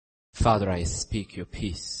Father, I speak your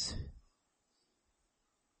peace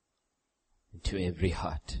into every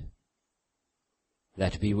heart,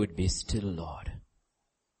 that we would be still, Lord,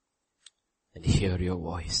 and hear your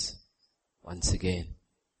voice once again.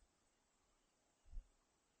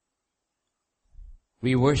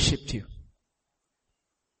 We worshipped you.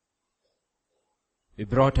 We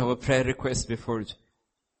brought our prayer requests before you.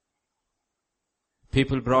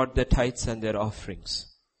 People brought their tithes and their offerings.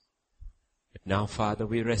 But now, Father,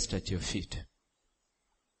 we rest at your feet.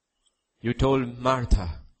 You told Martha,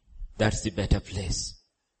 that's the better place.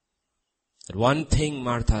 That one thing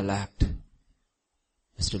Martha lacked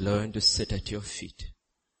was to learn to sit at your feet.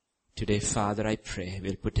 Today, Father, I pray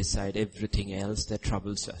we'll put aside everything else that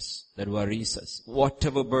troubles us, that worries us.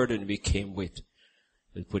 Whatever burden we came with,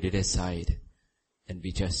 we'll put it aside and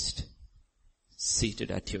be just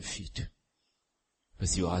seated at your feet.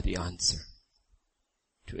 Because you are the answer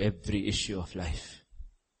to every issue of life.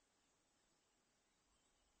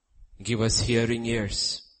 Give us hearing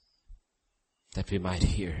ears that we might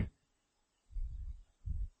hear.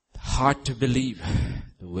 The heart to believe,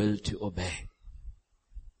 the will to obey.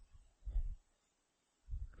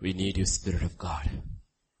 We need you, Spirit of God.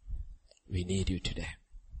 We need you today.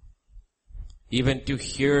 Even to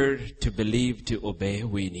hear, to believe, to obey,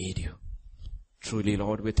 we need you. Truly,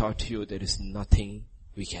 Lord, without you, there is nothing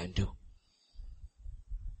we can do.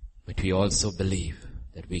 But we also believe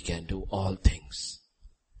that we can do all things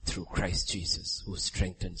through Christ Jesus, who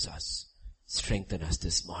strengthens us. Strengthen us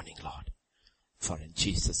this morning, Lord. For in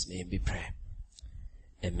Jesus' name we pray.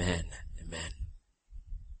 Amen. Amen.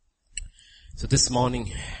 So this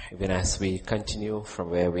morning, even as we continue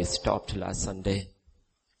from where we stopped last Sunday,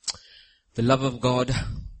 the love of God,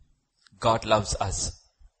 God loves us.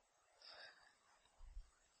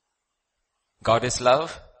 God is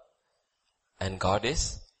love, and God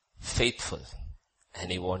is faithful,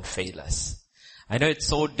 and He won't fail us. I know it's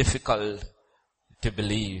so difficult to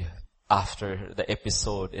believe after the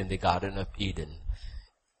episode in the Garden of Eden.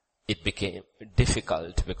 It became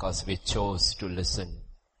difficult because we chose to listen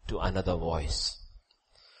to another voice.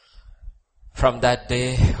 From that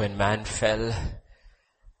day when man fell,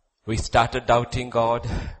 we started doubting God.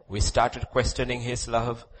 We started questioning His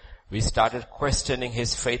love. We started questioning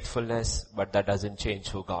His faithfulness, but that doesn't change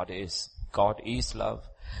who God is. God is love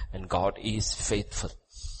and God is faithful.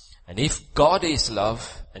 And if God is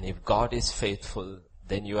love and if God is faithful,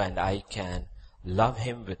 then you and I can love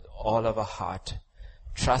Him with all of our heart,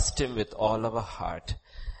 trust Him with all of our heart,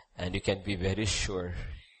 and you can be very sure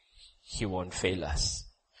He won't fail us.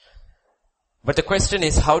 But the question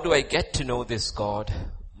is, how do I get to know this God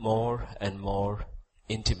more and more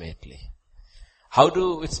intimately?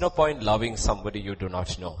 It's no point loving somebody you do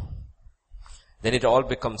not know. Then it all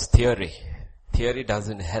becomes theory. Theory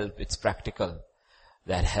doesn't help, it's practical.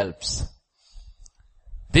 That helps.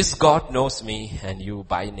 This God knows me and you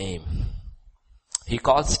by name. He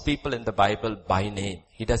calls people in the Bible by name.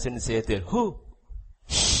 He doesn't say there, who?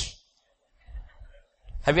 Shh.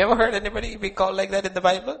 Have you ever heard anybody be called like that in the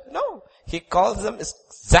Bible? No. He calls them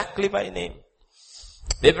exactly by name.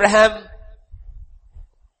 Abraham,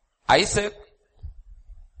 Isaac,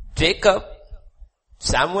 Jacob,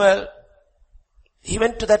 Samuel. He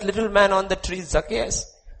went to that little man on the tree,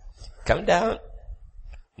 Zacchaeus. Come down.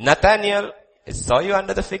 Nathaniel, I saw you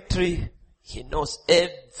under the fig tree. He knows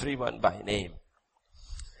everyone by name.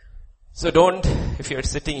 So if you're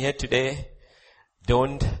sitting here today,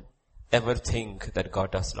 don't ever think that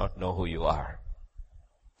God does not know who you are.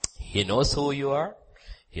 He knows who you are.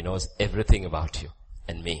 He knows everything about you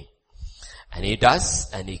and me. And He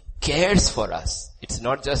does, and He cares for us. It's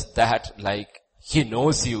not just that, like, He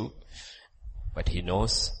knows you, but He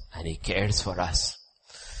knows and He cares for us.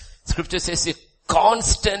 Scripture says He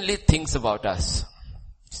constantly thinks about us.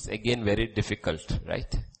 It's again very difficult,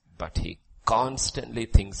 right? But He constantly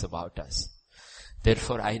thinks about us.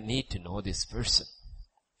 Therefore, I need to know this person.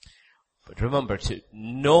 But remember, to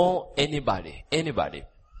know anybody,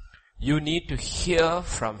 you need to hear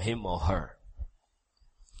from him or her.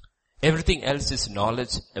 Everything else is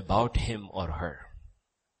knowledge about him or her,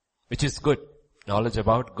 which is good. Knowledge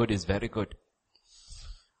about good is very good.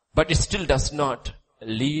 But it still does not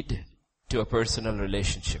lead to a personal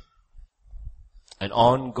relationship, an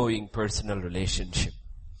ongoing personal relationship.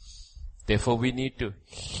 Therefore, we need to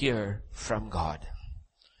hear from God.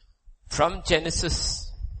 From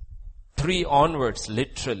Genesis 3 onwards,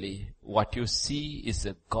 literally, what you see is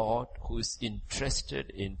a God who is interested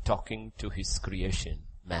in talking to His creation,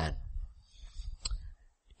 man.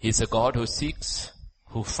 He's a God who seeks,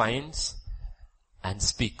 who finds, and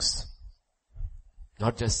speaks.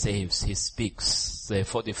 Not just saves, he speaks.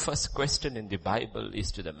 Therefore the first question in the Bible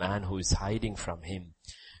is to the man who is hiding from him.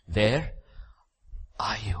 Where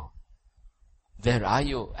are you? Where are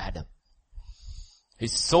you, Adam?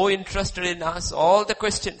 He's so interested in us. All the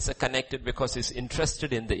questions are connected because he's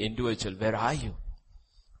interested in the individual. Where are you?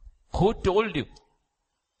 Who told you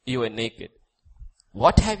you were naked?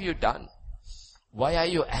 What have you done? Why are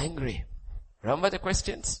you angry? Remember the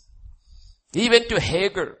questions? Even to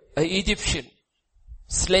Hagar, an Egyptian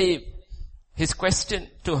slave, his question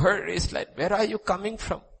to her is like, where are you coming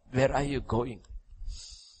from? Where are you going?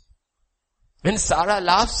 When Sarah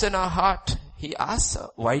laughs in her heart, he asks her,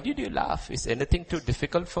 why did you laugh? Is anything too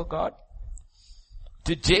difficult for God?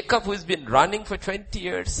 To Jacob, who's been running for 20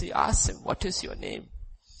 years, he asks him, what is your name?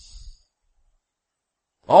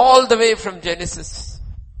 All the way from Genesis,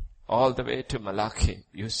 all the way to Malachi,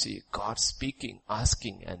 you see God speaking,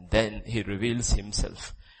 asking, and then he reveals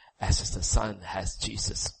himself as the Son, as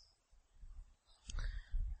Jesus.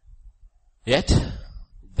 Yet,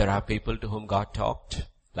 there are people to whom God talked,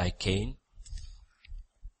 like Cain,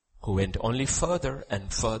 who went only further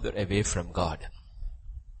and further away from God.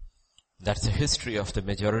 That's the history of the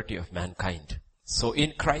majority of mankind. So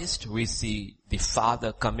in Christ we see the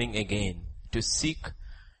Father coming again to seek,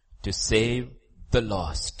 to save the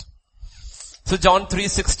lost. So John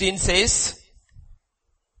 3:16 says,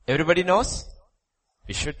 everybody knows?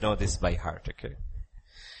 We should know this by heart, okay?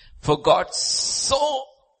 For God so,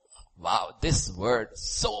 wow, this word,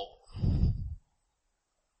 so,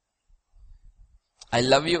 I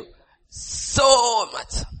love you so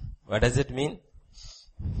much. What does it mean?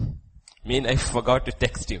 Mean I forgot to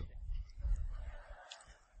text you.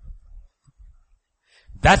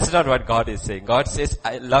 That's not what God is saying. God says,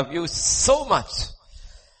 I love you so much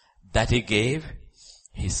that he gave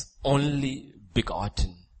his only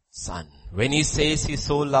begotten Son. When he says he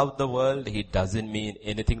so loved the world, he doesn't mean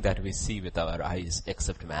anything that we see with our eyes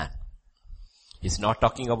except man. He's not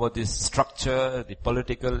talking about this structure, the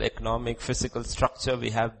political, economic, physical structure we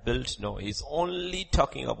have built. No, he's only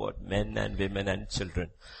talking about men and women and children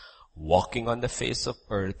walking on the face of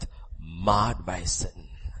earth, marred by sin.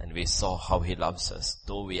 And we saw how he loves us,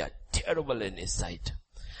 though we are terrible in his sight.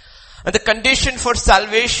 And the condition for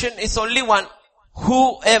salvation is only one.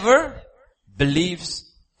 Whoever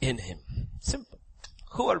believes in him. Simple.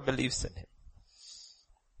 Whoever believes in him.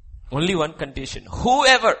 Only one condition.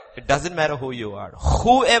 Whoever, it doesn't matter who you are,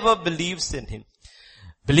 whoever believes in him.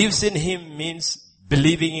 Believes in him means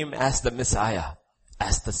believing him as the Messiah,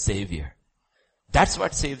 as the Savior. That's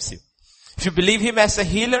what saves you. If you believe him as a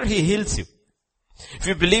healer, he heals you. If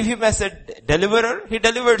you believe him as a deliverer, he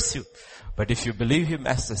delivers you. But if you believe him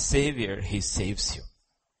as a Savior, he saves you.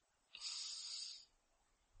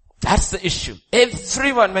 That's the issue.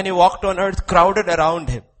 Everyone, when he walked on earth, crowded around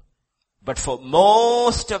him. But for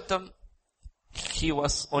most of them, he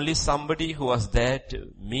was only somebody who was there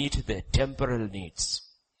to meet their temporal needs.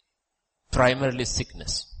 Primarily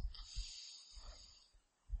sickness.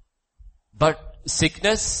 But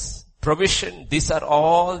sickness, provision, these are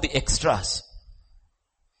all the extras.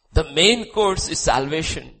 The main course is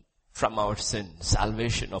salvation from our sin,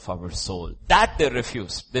 salvation of our soul. That they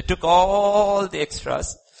refused. They took all the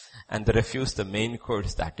extras and they refused the main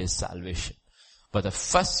course, that is salvation. But the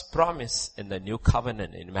first promise in the new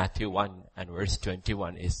covenant in Matthew 1 and verse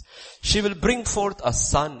 21 is, she will bring forth a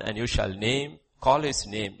son and you shall call his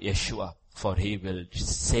name Yeshua, for he will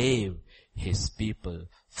save his people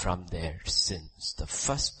from their sins. The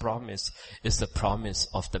first promise is the promise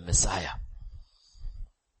of the Messiah.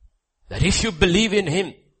 That if you believe in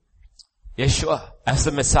him, Yeshua, as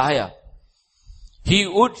the Messiah, he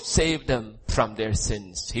would save them from their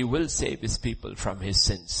sins. He will save his people from his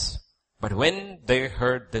sins. But when they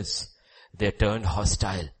heard this, they turned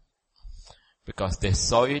hostile because they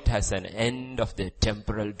saw it as an end of their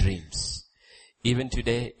temporal dreams. Even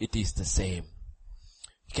today, it is the same.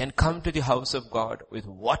 You can come to the house of God with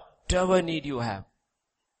whatever need you have.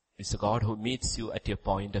 It's a God who meets you at your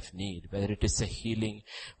point of need, whether it is a healing,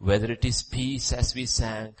 whether it is peace as we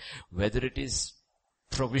sang, whether it is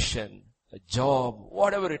provision, a job,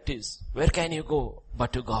 whatever it is. Where can you go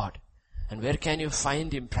but to God? And where can you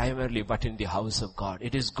find him primarily but in the house of God?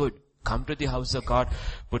 It is good. Come to the house of God.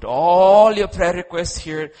 Put all your prayer requests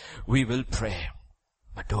here. We will pray.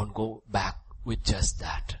 But don't go back with just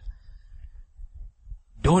that.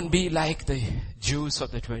 Don't be like the Jews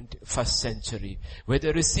of the 21st century, where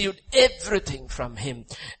they received everything from him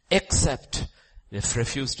except they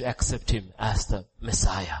refused to accept him as the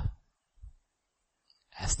Messiah.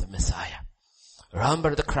 As the Messiah.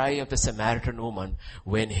 Remember the cry of the Samaritan woman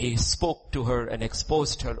when he spoke to her and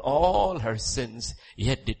exposed her all her sins,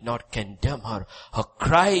 yet did not condemn her. Her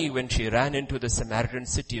cry when she ran into the Samaritan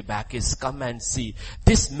city back is, come and see.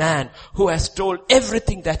 This man who has told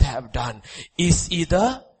everything that I have done, is he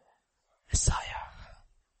the Messiah?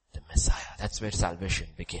 The Messiah. That's where salvation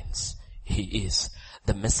begins. He is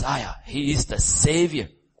the Messiah. He is the Savior.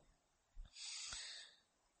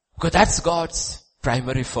 Because that's God's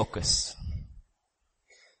primary focus.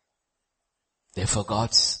 Therefore,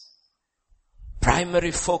 God's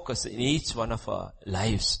primary focus in each one of our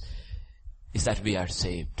lives is that we are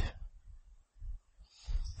saved.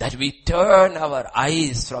 That we turn our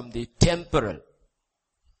eyes from the temporal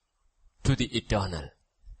to the eternal.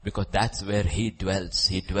 Because that's where He dwells.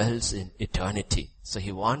 He dwells in eternity. So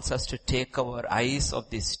He wants us to take our eyes of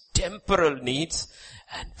these temporal needs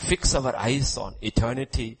and fix our eyes on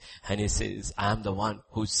eternity. And He says, I am the one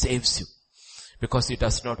who saves you. Because He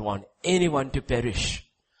does not want anyone to perish,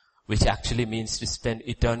 which actually means to spend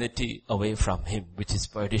eternity away from Him, which is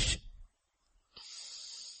perdition.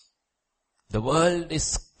 The world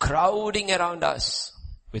is crowding around us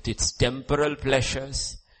with its temporal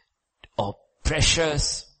pleasures or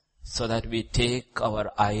pressures so that we take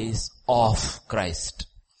our eyes off Christ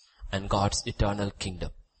and God's eternal kingdom.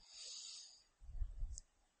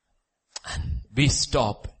 And we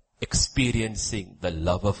stop experiencing the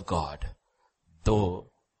love of God. Though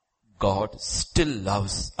God still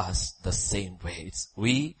loves us the same way. It's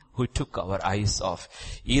we who took our eyes off.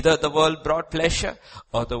 Either the world brought pleasure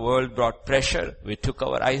or the world brought pressure. We took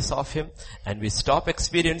our eyes off Him and we stopped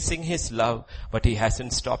experiencing His love, but He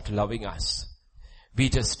hasn't stopped loving us. We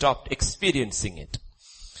just stopped experiencing it.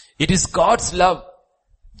 It is God's love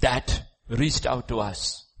that reached out to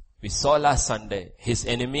us. We saw last Sunday His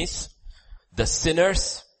enemies, the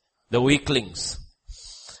sinners, the weaklings.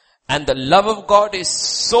 And the love of God is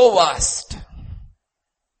so vast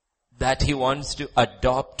that He wants to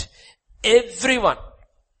adopt everyone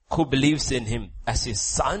who believes in Him as His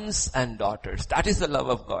sons and daughters. That is the love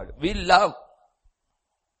of God. We love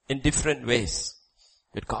in different ways.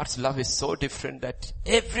 But God's love is so different that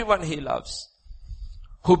everyone He loves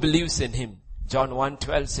who believes in Him. John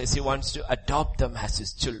 1:12 says He wants to adopt them as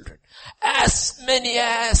His children. As many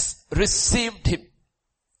as received Him.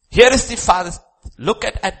 Here is the Father. Look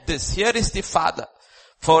at this. Here is the Father.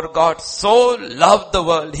 For God so loved the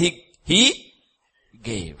world, He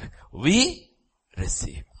gave. We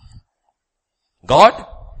receive. God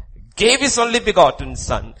gave His only begotten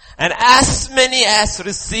Son, and as many as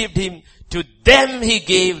received Him, to them He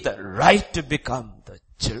gave the right to become the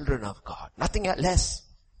children of God. Nothing less.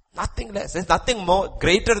 Nothing less. There's nothing more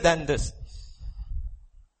greater than this.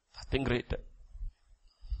 Nothing greater.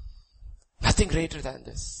 Nothing greater than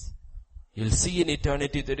this. You'll see in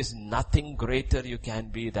eternity there is nothing greater you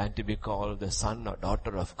can be than to be called the son or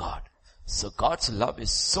daughter of God. So God's love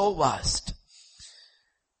is so vast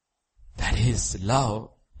that His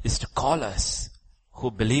love is to call us who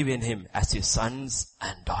believe in Him as His sons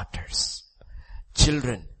and daughters.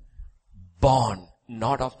 Children born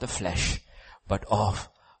not of the flesh but of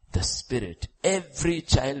the Spirit. Every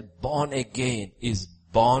child born again is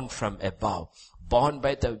born from above, born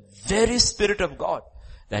by the very Spirit of God.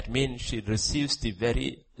 That means she receives the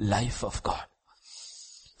very life of God.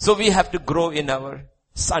 So we have to grow in our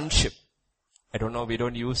sonship. I don't know, we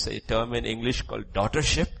don't use a term in English called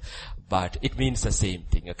daughtership, but it means the same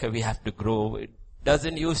thing. Okay, we have to grow. It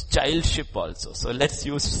doesn't use childship also. So let's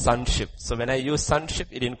use sonship. So when I use sonship,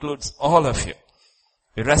 it includes all of you.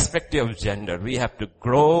 Irrespective of gender, we have to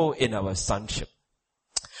grow in our sonship.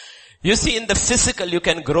 You see, in the physical, you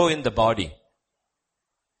can grow in the body.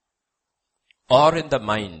 Or in the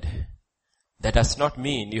mind. That does not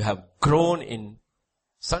mean you have grown in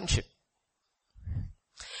sonship.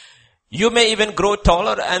 You may even grow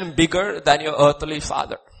taller and bigger than your earthly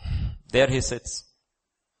father. There he sits.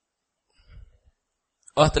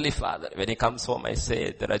 Earthly father. When he comes home, I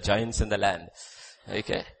say there are giants in the land.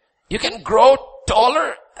 Okay. You can grow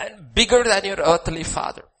taller and bigger than your earthly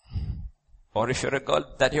father. Or if you're a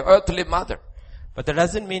girl, than your earthly mother. But that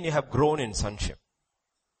doesn't mean you have grown in sonship.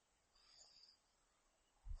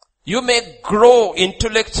 You may grow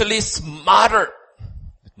intellectually smarter,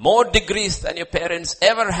 with more degrees than your parents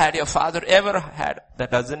ever had, your father ever had.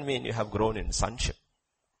 That doesn't mean you have grown in sonship.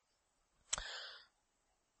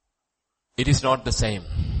 It is not the same.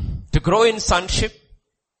 To grow in sonship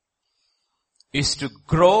is to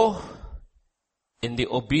grow in the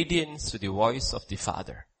obedience to the voice of the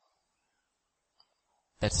Father.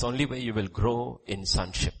 That's the only way you will grow in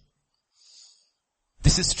sonship.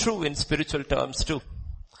 This is true in spiritual terms too.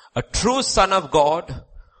 A true son of God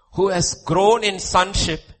who has grown in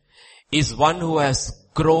sonship is one who has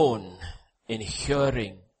grown in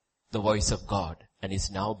hearing the voice of God and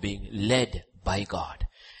is now being led by God.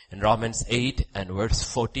 And Romans 8 and verse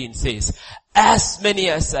 14 says, as many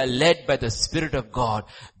as are led by the Spirit of God,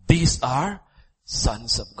 these are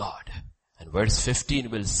sons of God. And verse 15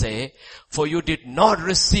 will say, for you did not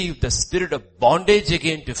receive the spirit of bondage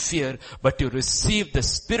again to fear, but you received the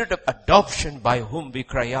spirit of adoption by whom we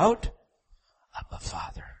cry out, Abba,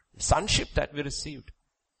 Father. Sonship that we received.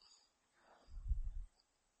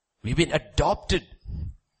 We've been adopted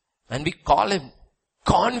and we call him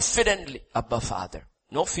confidently Abba, Father.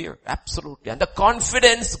 No fear, absolutely. And the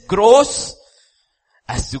confidence grows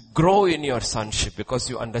as you grow in your sonship because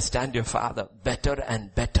you understand your Father better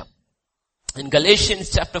and better. In Galatians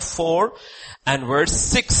chapter 4 and verse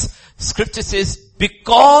 6, scripture says,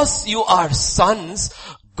 because you are sons,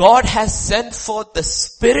 God has sent forth the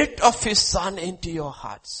Spirit of His Son into your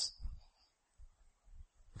hearts.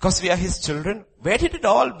 Because we are His children, where did it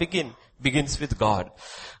all begin? Begins with God.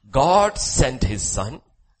 God sent His Son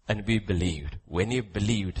and we believed. When we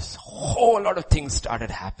believed, a whole lot of things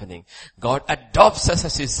started happening. God adopts us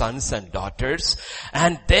as His sons and daughters,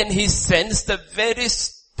 and then He sends the very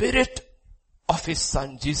Spirit of His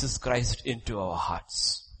Son, Jesus Christ, into our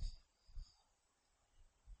hearts.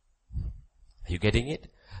 Are you getting it?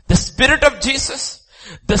 The Spirit of Jesus,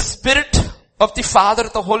 the Spirit of the Father,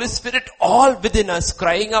 the Holy Spirit, all within us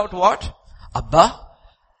crying out what? Abba,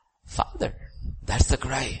 Father. That's the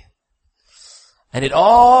cry. And it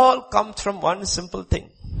all comes from one simple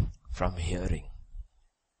thing, from hearing.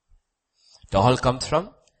 It all comes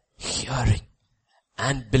from hearing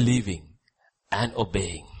and believing and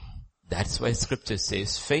obeying. That's why scripture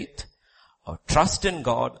says faith or trust in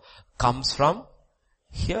God comes from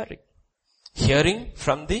hearing. Hearing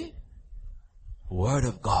from the word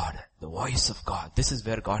of God, the voice of God. This is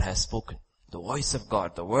where God has spoken. The voice of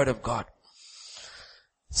God, the word of God.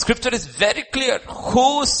 Scripture is very clear.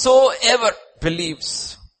 Whosoever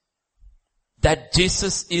believes that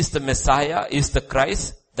Jesus is the Messiah, is the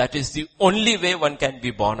Christ, that is the only way one can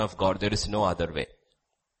be born of God. There is no other way.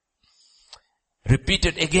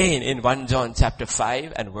 Repeated again in 1 John chapter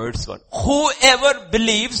 5 and verse 1. Whoever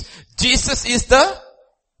believes Jesus is the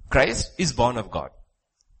Christ is born of God.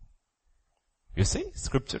 You see,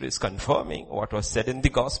 scripture is confirming what was said in the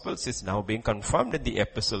Gospels is now being confirmed in the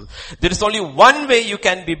epistle. There is only one way you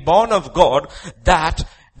can be born of God, that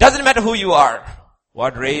doesn't matter who you are.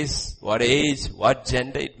 What race, what age, what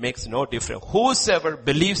gender, it makes no difference. Whosoever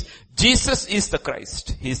believes Jesus is the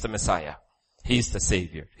Christ, He is the Messiah. He is the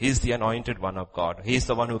Savior. He is the anointed one of God. He is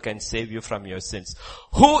the one who can save you from your sins.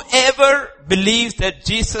 Whoever believes that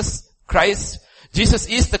Jesus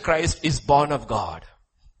is the Christ is born of God.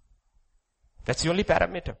 That's the only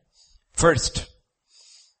parameter. First.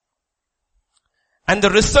 And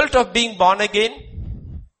the result of being born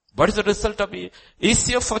again, what is the result of it?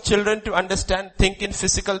 Easier for children to understand, think in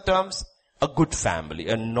physical terms, a good family,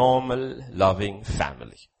 a normal, loving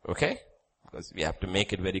family. Okay? Because we have to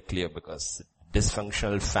make it very clear, because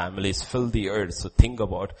dysfunctional families fill the earth. So think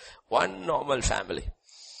about one normal family.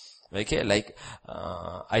 Okay, like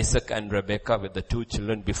Isaac and Rebecca with the 2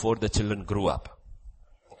 children before the children grew up.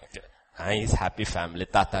 Okay. Nice, happy family.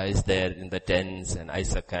 Tata is there in the tents and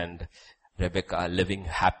Isaac and Rebecca are living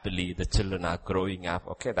happily. The children are growing up.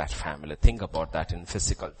 Okay, that family. Think about that in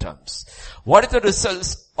physical terms. What are the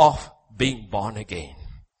results of being born again?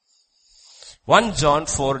 1 John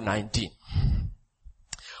 4:19.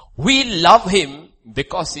 We love Him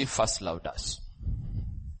because He first loved us.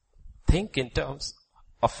 Think in terms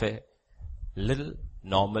of a little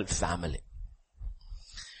normal family.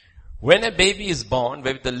 When a baby is born,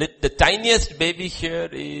 the tiniest baby here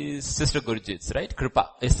is Sister Gurjit's, right? Kripa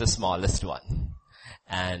is the smallest one.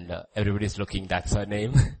 And everybody's looking, that's her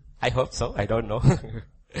name. I hope so, I don't know.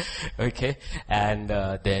 Okay. And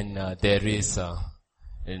then there is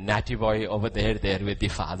Natty boy over there with the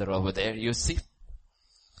father over there. You see,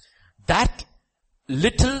 that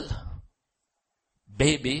little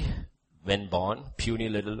baby, when born, puny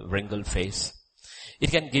little wrinkled face, it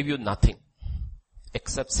can give you nothing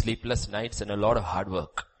except sleepless nights and a lot of hard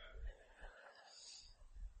work.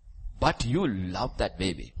 But you love that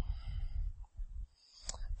baby.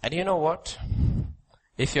 And you know what?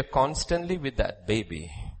 If you're constantly with that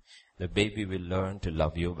baby, the baby will learn to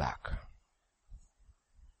love you back.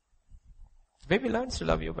 The baby learns to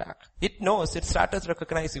love you back. It knows, it starts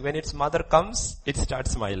recognizing. When its mother comes, it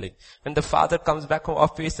starts smiling. When the father comes back from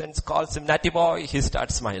office and calls him Natty boy, he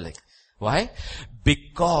starts smiling. Why?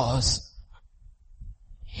 Because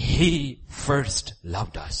He first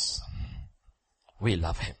loved us. We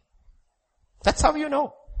love Him. That's how you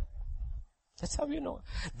know. That's how you know.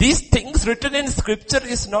 These things written in scripture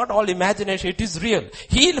is not all imagination, it is real.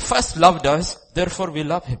 He first loved us, therefore we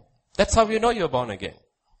love him. That's how you know you're born again.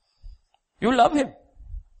 You love him.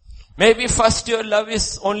 Maybe first your love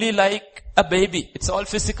is only like a baby. It's all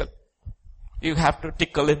physical. You have to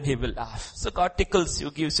tickle him, he will laugh. So God tickles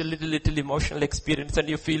you, gives you little emotional experience and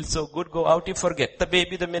you feel so good, go out, you forget. The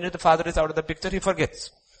baby, the minute the father is out of the picture, he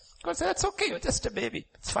forgets. God says, that's okay, you're just a baby.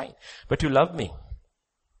 It's fine. But you love me.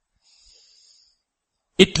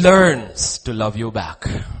 It learns to love you back.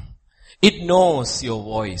 It knows your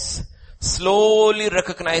voice. Slowly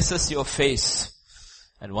recognizes your face.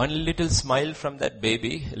 And one little smile from that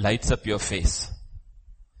baby lights up your face.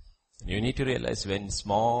 You need to realize when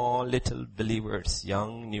small little believers,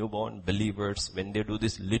 young newborn believers, when they do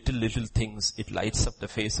these little things, it lights up the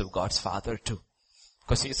face of God's Father too.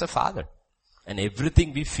 Because He is a Father. And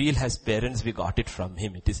everything we feel as parents, we got it from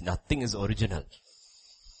Him. Nothing is original.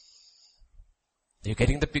 Are you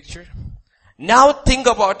getting the picture? Now think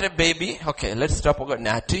about a baby. Okay, let's talk about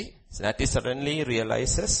Natty. So Natty suddenly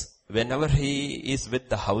realizes whenever he is with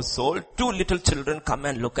the household, two little children come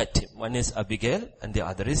and look at him. One is Abigail and the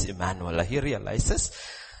other is Emmanuel. He realizes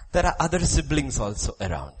there are other siblings also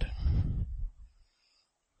around.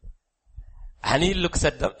 And he looks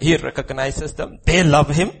at them, he recognizes them, they love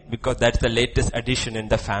him because that's the latest addition in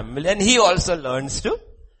the family, and he also learns to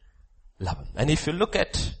love him. And if you look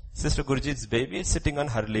at Sister Gurjit's baby, it's sitting on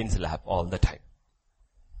Harleen's lap all the time.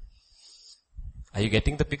 Are you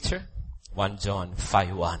getting the picture? 1 John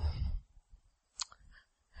 5:1.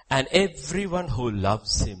 And everyone who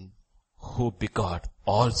loves him, who begot,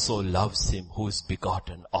 also loves him who is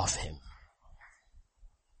begotten of him.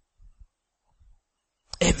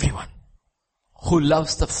 Everyone who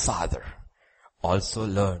loves the Father also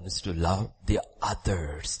learns to love the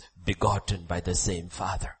others begotten by the same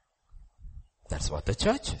Father. That's what the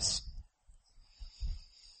church is.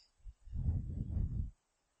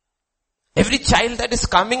 Every child that is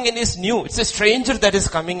coming in is new. It's a stranger that is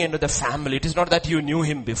coming into the family. It is not that you knew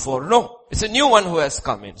him before. No. It's a new one who has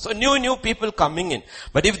come in. So new people coming in.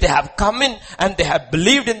 But if they have come in and they have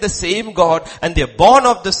believed in the same God and they are born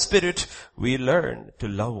of the Spirit, we learn to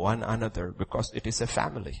love one another because it is a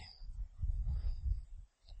family.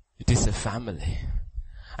 It is a family.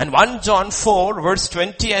 And 1 John 4 verse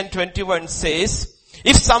 20 and 21 says,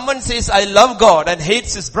 if someone says, I love God and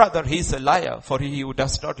hates his brother, he is a liar. For he who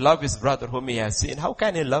does not love his brother whom he has seen, how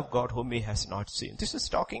can he love God whom he has not seen? This is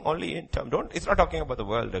talking only in terms, it's not talking about the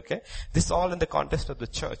world, okay? This is all in the context of the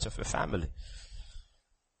church, of a family.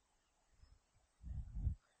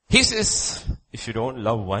 He says, if you don't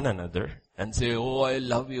love one another and say, oh, I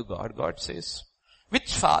love you, God says,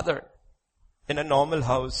 which father in a normal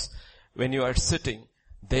house, when you are sitting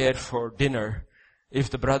there for dinner, if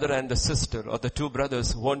the brother and the sister or the two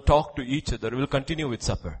brothers won't talk to each other, will continue with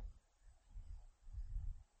supper?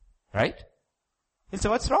 Right? He'll say,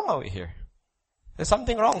 what's wrong over here? There's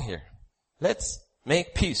something wrong here. Let's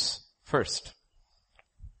make peace first.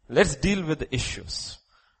 Let's deal with the issues.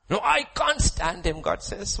 No, I can't stand him. God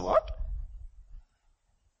says, what?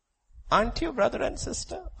 Aren't you brother and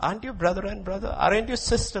sister? Aren't you brother and brother? Aren't you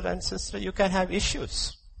sister and sister? You can have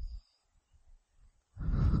issues.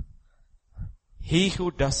 He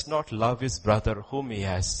who does not love his brother whom he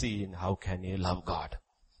has seen, how can he love God?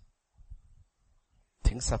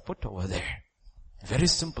 Things are put over there. Very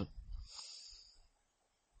simple.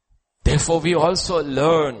 Therefore we also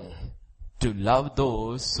learn to love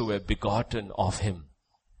those who were begotten of him.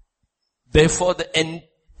 Therefore the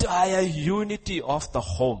entire unity of the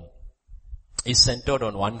home is centered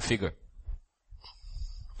on one figure.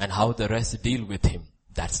 And how the rest deal with him.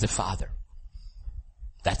 That's the Father.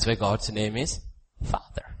 That's why God's name is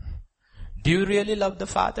Father. Do you really love the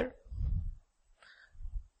Father?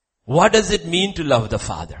 What does it mean to love the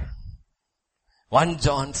Father? 1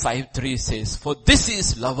 John 5:3 says, for this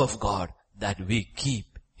is love of God, that we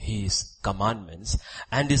keep His commandments,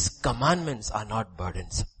 and His commandments are not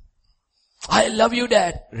burdensome. I love you,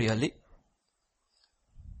 Dad. Really?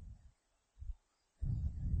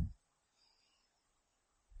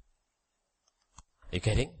 You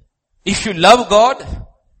getting? If you love God,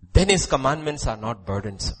 then His commandments are not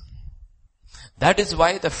burdensome. That is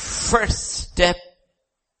why the first step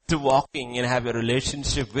to walking and have a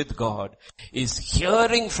relationship with God is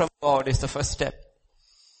hearing from God is the first step.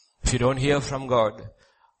 If you don't hear from God,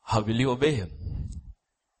 how will you obey Him?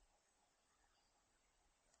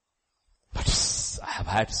 But I have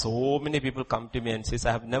had so many people come to me and say,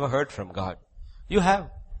 I have never heard from God. You have.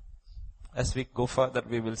 As we go further,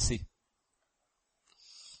 we will see.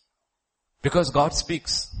 Because God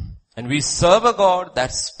speaks. And we serve a God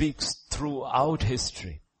that speaks throughout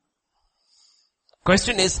history.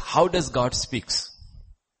 Question is, how does God speaks?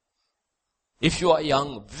 If you are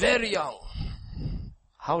young, very young,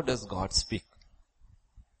 how does God speak?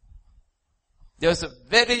 There was a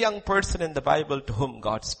very young person in the Bible to whom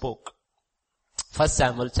God spoke. 1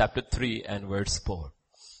 Samuel chapter 3 and verse 4.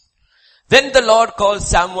 Then the Lord called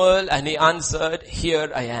Samuel and he answered,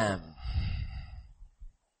 "Here I am."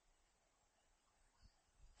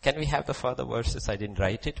 Can we have the further verses? I didn't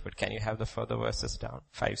write it, but can you have the further verses down?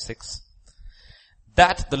 5, 6.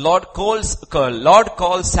 That the Lord called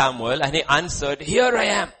Samuel and he answered, "Here I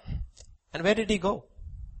am." And where did he go?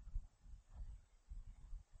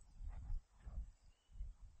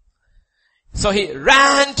 So he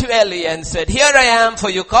ran to Eli and said, "Here I am, for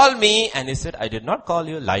you called me." And he said, "I did not call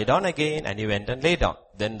you. Lie down again." And he went and lay down.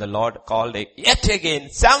 Then the Lord called yet again,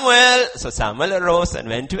 "Samuel." So Samuel arose and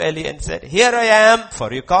went to Eli and said, "Here I am,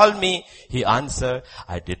 for you called me." He answered,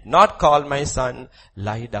 "I did not call my son.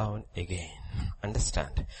 Lie down again."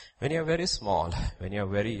 Understand, when you're very small, when you're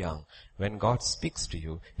very young, when God speaks to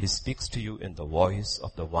you, He speaks to you in the voice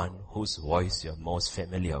of the one whose voice you're most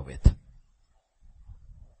familiar with.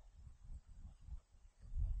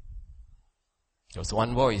 There was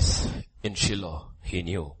one voice in Shiloh he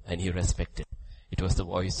knew and he respected. It was the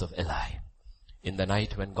voice of Eli. In the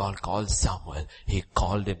night when God called Samuel, He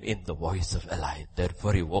called him in the voice of Eli.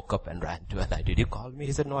 Therefore he woke up and ran to Eli. "Did you call me?"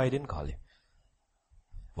 He said, "No, I didn't call you."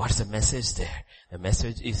 What's the message there? The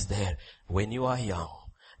message is there. When you are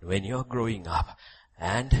young, when you are growing up,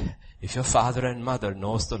 and if your father and mother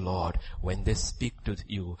knows the Lord, when they speak to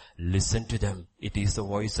you, listen to them. It is the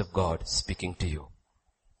voice of God speaking to you.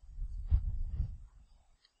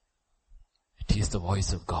 It is the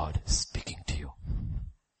voice of God speaking to you.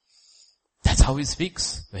 That's how He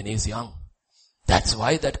speaks when He is young. That's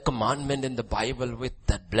why that commandment in the Bible with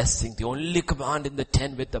that blessing, the only command in the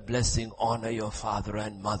 10 with the blessing, honor your father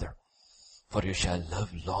and mother, for you shall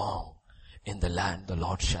live long in the land the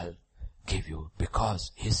Lord shall give you,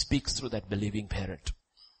 because He speaks through that believing parent.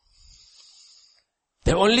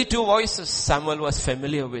 There are only 2 voices Samuel was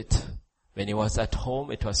familiar with. When he was at home,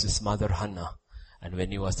 it was his mother Hannah. And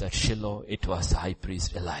when he was at Shiloh, it was high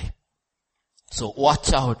priest Eli. So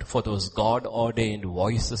watch out for those God-ordained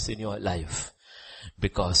voices in your life,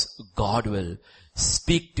 because God will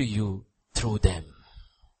speak to you through them.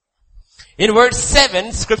 In verse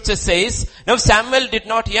 7, scripture says, "Now Samuel did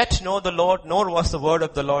not yet know the Lord, nor was the word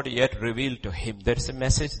of the Lord yet revealed to him." There is a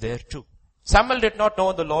message there too. Samuel did not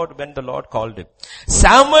know the Lord when the Lord called him.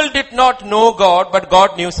 Samuel did not know God, but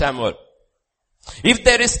God knew Samuel. If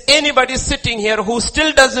there is anybody sitting here who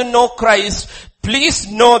still doesn't know Christ, please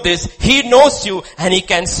know this. He knows you and He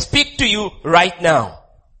can speak to you right now.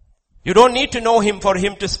 You don't need to know Him for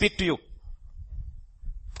Him to speak to you.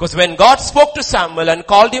 Because when God spoke to Samuel and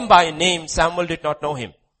called him by name, Samuel did not know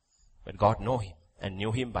Him. But God knew him and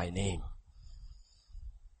knew him by name.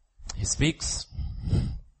 He speaks.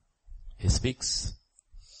 He speaks.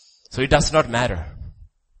 So it does not matter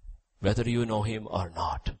whether you know Him or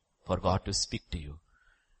not. For God to speak to you,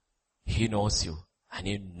 He knows you and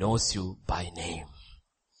He knows you by name.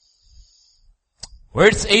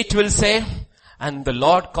 Verse 8 will say, "And the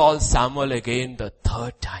Lord called Samuel again the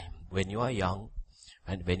 3rd time." When you are young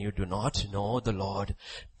and when you do not know the Lord,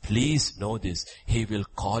 please know this. He will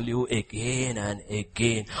call you again and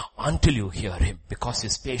again until you hear Him, because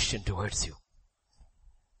He's patient towards you.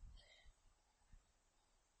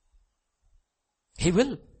 He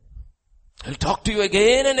will. He'll talk to you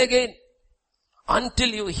again and again until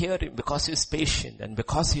you hear Him, because He's patient and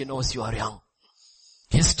because He knows you are young.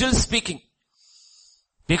 He's still speaking,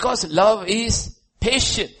 because love is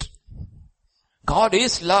patient. God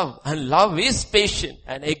is love and love is patient.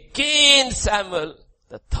 And again Samuel,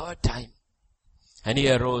 the 3rd time. And he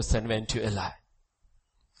arose and went to Eli.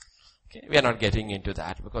 Okay, we are not getting into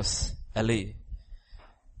that because Eli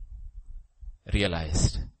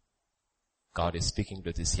realized God is speaking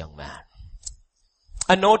to this young man.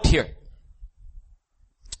 A note here.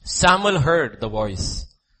 Samuel heard the voice.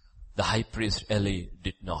 The high priest Eli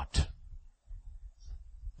did not.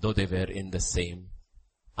 Though they were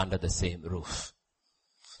under the same roof.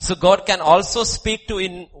 So God can also speak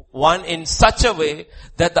to one in such a way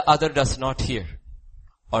that the other does not hear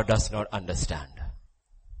or does not understand.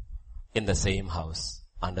 In the same house,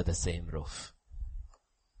 under the same roof.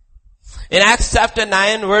 In Acts chapter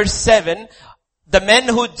 9 verse 7, the men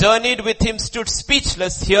who journeyed with him stood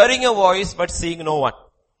speechless, hearing a voice but seeing no one.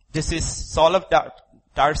 This is Saul of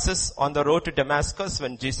Tarsus on the road to Damascus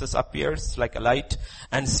when Jesus appears like a light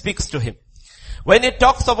and speaks to him. When it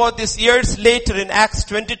talks about this years later in Acts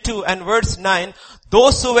 22 and verse 9,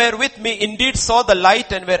 "Those who were with me indeed saw the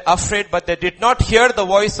light and were afraid, but they did not hear the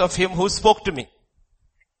voice of him who spoke to me."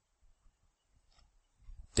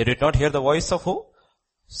 They did not hear the voice of who?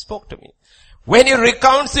 Spoke to me. When he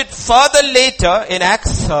recounts it further later in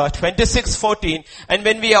Acts 26:14, and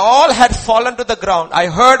when we all had fallen to the ground, I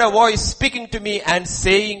heard a voice speaking to me and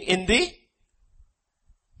saying in the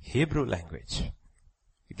Hebrew language.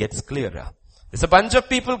 It gets clearer. There's a bunch of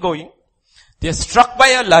people going. They're struck by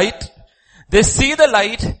a light. They see the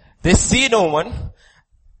light. They see no one.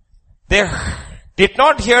 They did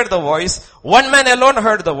not hear the voice. One man alone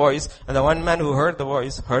heard the voice. And the one man who heard the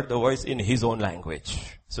voice in his own language.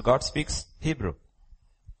 So God speaks Hebrew.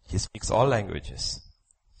 He speaks all languages.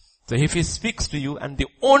 So if he speaks to you and the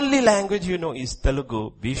only language you know is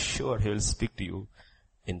Telugu, be sure he will speak to you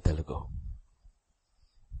in Telugu.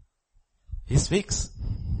 He speaks.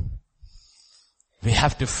 We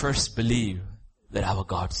have to first believe that our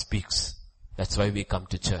God speaks. That's why we come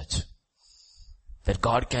to church. That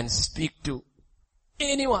God can speak to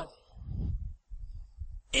anyone.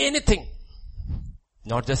 Anything.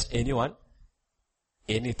 Not just anyone.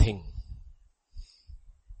 Anything.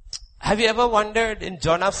 Have you ever wondered in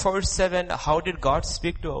Jonah 4:7, how did God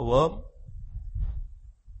speak to a worm?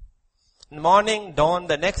 In the morning, dawn,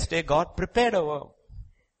 the next day, God prepared a worm.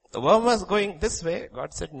 The worm was going this way.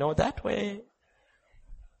 God said, no, that way.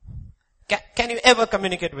 Can you ever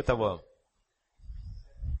communicate with a worm?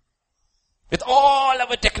 With all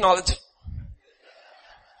our technology.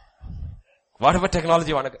 Whatever technology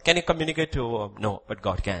you want to, can you communicate to a worm? No, but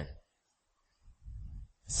God can.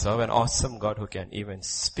 Serve an awesome God who can even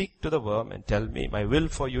speak to the worm and tell me, my will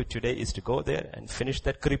for you today is to go there and finish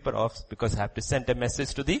that creeper off because I have to send a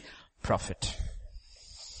message to the prophet.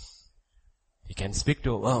 He can speak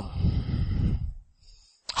to a worm.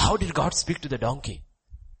 How did God speak to the donkey?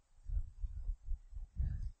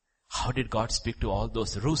 How did God speak to all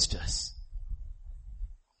those roosters?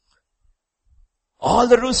 All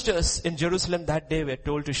the roosters in Jerusalem that day were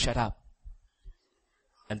told to shut up.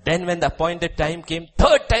 And then when the appointed time came,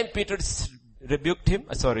 third time Peter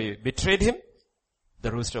betrayed him, the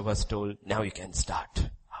rooster was told, now you can start.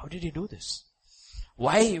 How did he do this?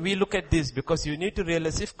 Why we look at this? Because you need to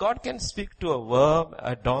realize if God can speak to a worm,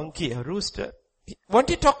 a donkey, a rooster, won't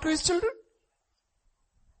he talk to his children?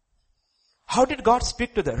 How did God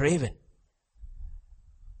speak to the raven?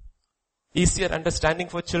 Easier understanding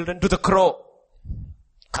for children, to the crow.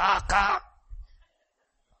 Caw, caw.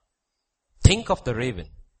 Think of the raven.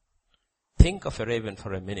 Think of a raven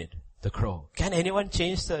for a minute. The crow. Can anyone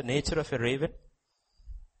change the nature of a raven?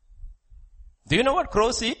 Do you know what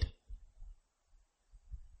crows eat?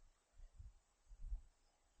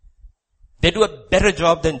 They do a better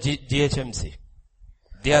job than GHMC.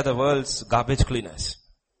 They are the world's garbage cleaners.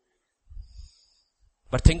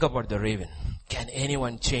 But think about the raven. Can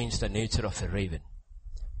anyone change the nature of a raven?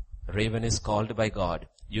 A raven is called by God.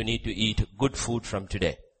 You need to eat good food from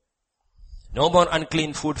today. No more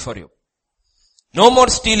unclean food for you. No more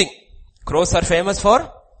stealing. Crows are famous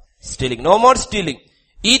for stealing. No more stealing.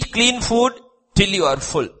 Eat clean food till you are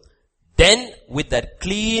full. Then with that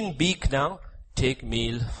clean beak now, take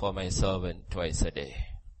meal for my servant twice a day.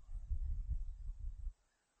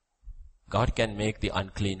 God can make the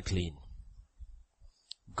unclean clean.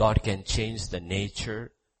 God can change the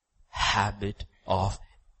nature, habit of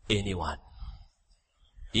anyone.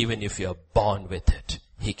 Even if you are born with it,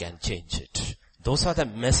 He can change it. Those are the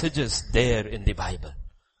messages there in the Bible.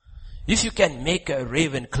 If you can make a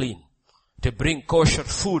raven clean to bring kosher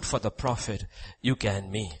food for the prophet, you can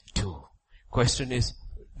me too. Question is,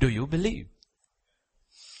 do you believe?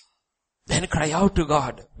 Then cry out to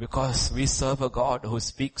God, because we serve a God who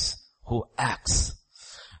speaks, who acts.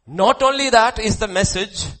 Not only that is the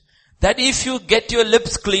message, that if you get your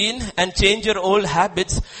lips clean and change your old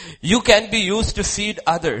habits, you can be used to feed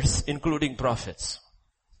others, including prophets.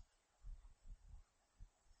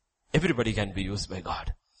 Everybody can be used by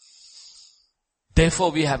God.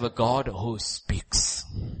 Therefore we have a God who speaks.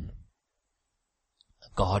 A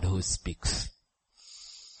God who speaks.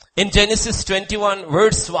 In Genesis 21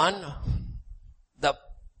 verse 1, the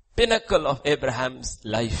pinnacle of Abraham's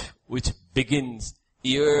life, which begins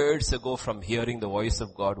years ago from hearing the voice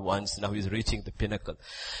of God once, now he's reaching the pinnacle.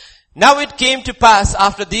 Now it came to pass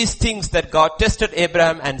after these things that God tested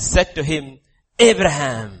Abraham and said to him,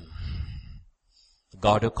 Abraham.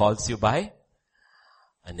 God who calls you by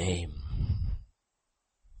a name.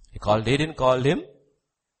 He didn't call him.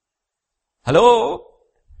 Hello?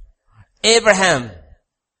 Abraham.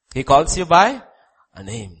 He calls you by a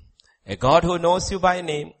name. A God who knows you by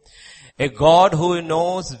name. A God who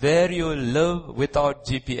knows where you live without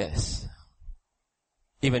GPS.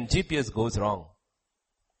 Even GPS goes wrong.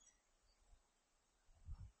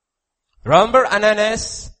 Remember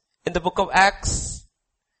Ananias in the book of Acts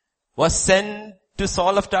was sent to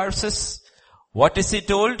Saul of Tarsus, what is he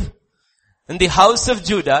told? In the house of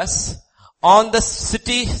Judas, on the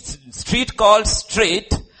street called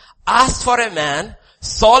Straight, ask for a man,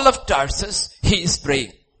 Saul of Tarsus, he is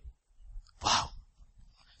praying. Wow.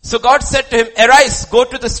 So God said to him, arise, go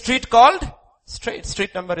to the street called Straight.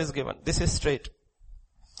 Street number is given. This is Straight.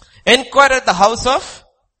 Inquire at the house of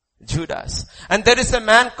Judas. And there is a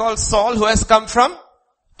man called Saul who has come from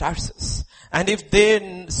Tarsus. And if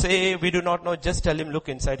they say, we do not know, just tell him, look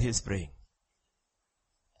inside, he is praying.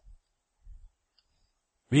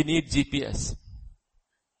 We need GPS.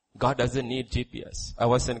 God doesn't need GPS. I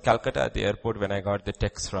was in Calcutta at the airport when I got the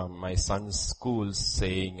text from my son's school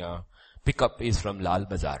saying, pickup is from Lal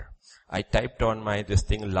Bazaar. I typed on this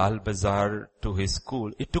thing, Lal Bazaar, to his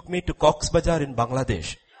school. It took me to Cox's Bazar in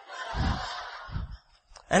Bangladesh.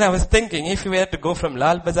 And I was thinking, if we had to go from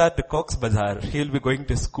Lal Bazaar to Cox's Bazar, he'll be going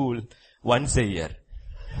to school once a year.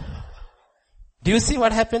 Do you see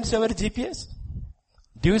what happens to our GPS?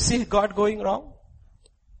 Do you see God going wrong?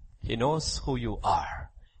 He knows who you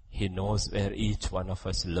are. He knows where each one of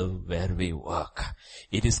us live, where we work.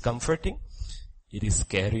 It is comforting. It is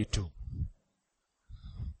scary too.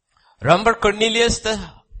 Remember Cornelius, the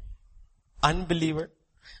unbeliever?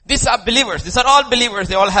 These are believers. These are all believers.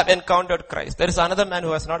 They all have encountered Christ. There is another man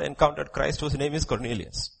who has not encountered Christ whose name is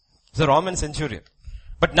Cornelius. He's a Roman centurion.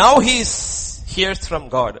 But now he hears from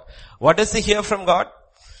God. What does he hear from God?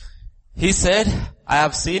 He said, I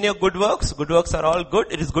have seen your good works. Good works are all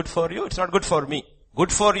good. It is good for you. It's not good for me.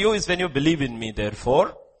 Good for you is when you believe in me.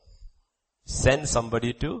 Therefore, send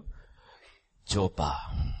somebody to Joppa.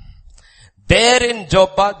 There in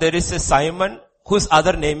Joppa, there is a Simon whose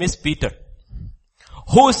other name is Peter,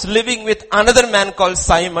 who's living with another man called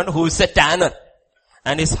Simon, who is a tanner.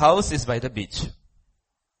 And his house is by the beach.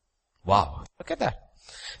 Wow. Look at that.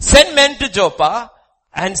 Send men to Joppa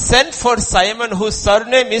and send for Simon whose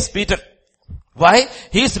surname is Peter. Why?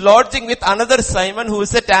 He is lodging with another Simon who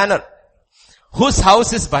is a tanner, whose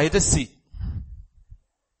house is by the sea.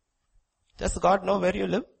 Does God know where you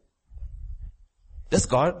live? Does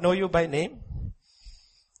God know you by name?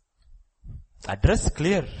 Address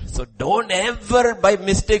clear. So don't ever by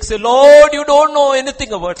mistake say, Lord, you don't know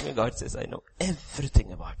anything about me. God says, I know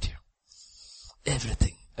everything about you.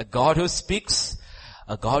 Everything. A God who speaks,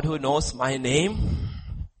 a God who knows my name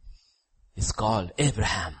is called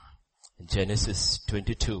Abraham. In Genesis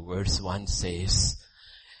 22 verse 1 says,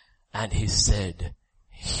 and he said,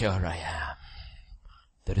 here I am.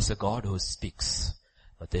 There is a God who speaks,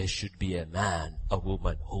 but there should be a man, a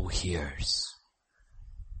woman who hears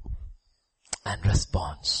and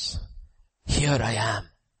responds. Here I am,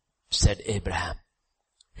 said Abraham.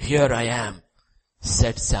 Here I am,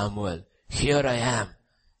 said Samuel. Here I am,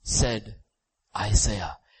 said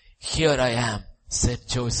Isaiah. Here I am, said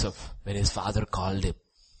Joseph when his father called him.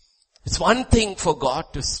 It's one thing for God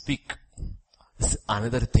to speak. It's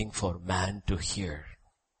another thing for man to hear.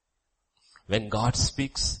 When God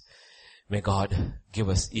speaks, may God give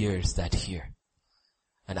us ears that hear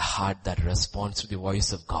and a heart that responds to the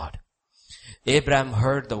voice of God. Abraham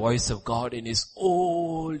heard the voice of God in his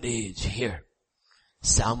old age here.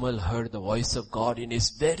 Samuel heard the voice of God in his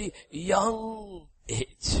very young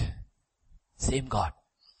age. Same God.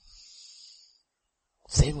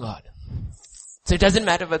 Same God. So it doesn't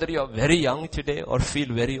matter whether you're very young today or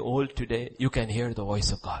feel very old today, you can hear the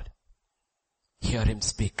voice of God. Hear him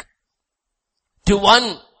speak. To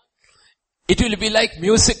one, it will be like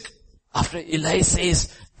music. After Eli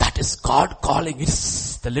says, that is God calling.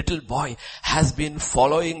 It's the little boy has been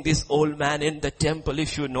following this old man in the temple.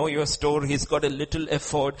 If you know your story, he's got a little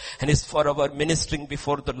effort and is forever ministering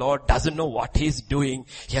before the Lord, doesn't know what he's doing.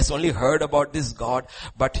 He has only heard about this God.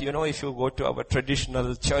 But you know, if you go to our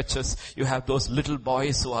traditional churches, you have those little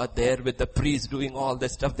boys who are there with the priest doing all that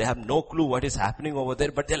stuff. They have no clue what is happening over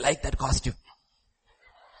there, but they like that costume.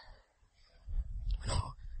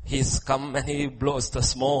 He's come and he blows the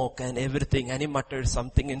smoke and everything and he mutters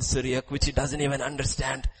something in Syriac which he doesn't even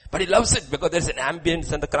understand. But he loves it because there's an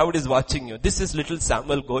ambience and the crowd is watching you. This is little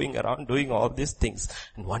Samuel going around doing all these things.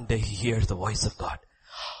 And one day he hears the voice of God.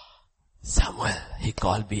 Samuel, he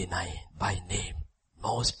called me by name.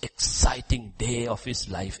 Most exciting day of his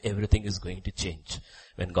life. Everything is going to change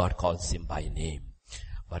when God calls him by name.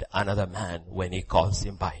 But another man, when he calls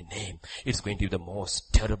him by name, it's going to be the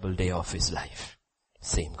most terrible day of his life.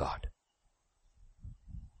 Same God.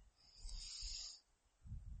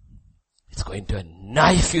 It's going to, a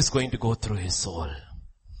knife is going to go through his soul.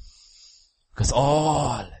 Because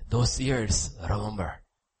all those years, remember,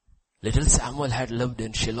 little Samuel had lived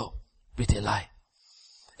in Shiloh with Eli.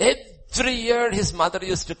 Every year his mother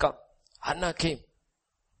used to come. Hannah came.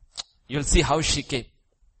 You'll see how she came.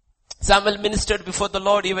 Samuel ministered before the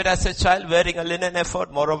Lord even as a child, wearing a linen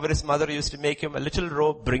ephod. Moreover, his mother used to make him a little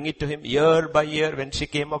robe, bring it to him year by year when she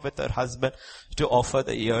came up with her husband to offer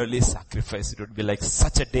the yearly sacrifice. It would be like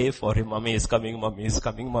such a day for him. Mommy is coming, mommy is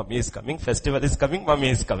coming, mommy is coming. Festival is coming, mommy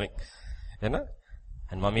is coming. You know?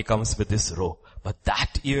 And mommy comes with this robe. But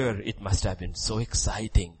that year, it must have been so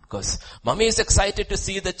exciting because mommy is excited to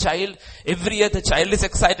see the child. Every year the child is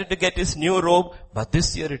excited to get his new robe. But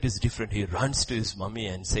this year it is different. He runs to his mommy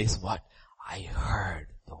and says, what? I heard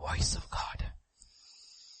the voice of God.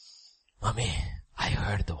 Mommy, I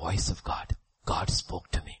heard the voice of God. God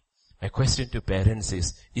spoke to me. My question to parents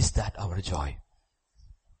is that our joy?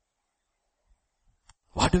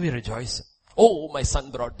 What do we rejoice in? Oh, my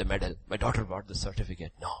son brought the medal. My daughter brought the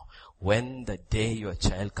certificate. No. When the day your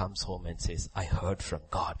child comes home and says, I heard from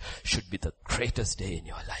God, should be the greatest day in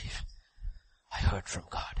your life. I heard from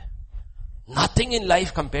God. Nothing in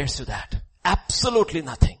life compares to that. Absolutely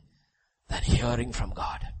nothing than hearing from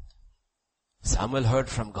God. Samuel heard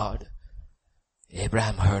from God.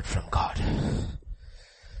 Abraham heard from God. And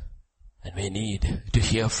we need to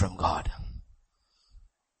hear from God.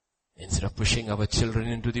 Instead of pushing our children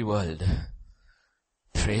into the world,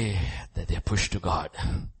 pray that they push to God,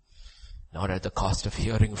 not at the cost of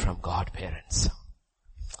hearing from God, parents.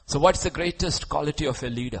 So what's the greatest quality of a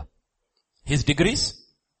leader? His degrees?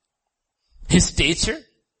 His stature?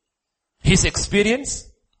 His experience?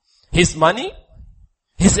 His money?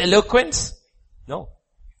 His eloquence? No.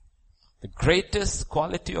 The greatest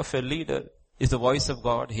quality of a leader is the voice of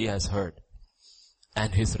God he has heard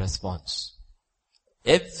and his response.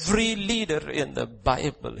 Every leader in the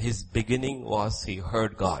Bible, his beginning was he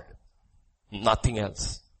heard God. Nothing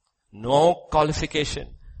else. No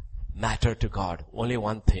qualification mattered to God. Only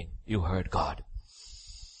one thing, you heard God.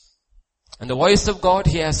 And the voice of God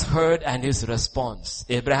he has heard and his response.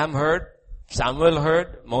 Abraham heard, Samuel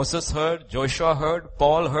heard, Moses heard, Joshua heard,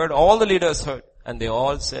 Paul heard, all the leaders heard. And they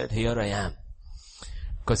all said, here I am.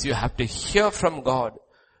 Because you have to hear from God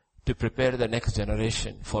to prepare the next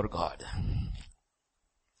generation for God.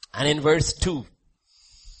 And in verse 2,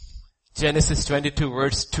 Genesis 22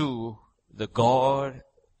 verse 2, the God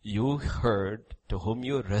you heard to whom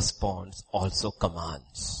you respond also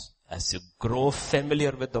commands. As you grow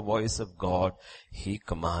familiar with the voice of God, he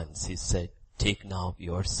commands. He said, take now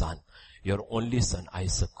your son, your only son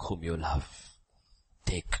Isaac whom you love.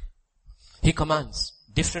 Take. He commands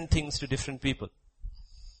different things to different people.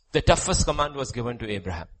 The toughest command was given to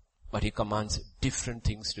Abraham, but he commands different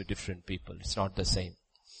things to different people. It's not the same.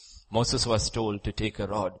 Moses was told to take a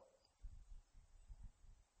rod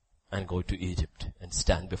and go to Egypt and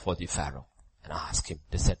stand before the Pharaoh and ask him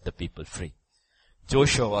to set the people free.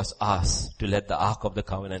 Joshua was asked to let the Ark of the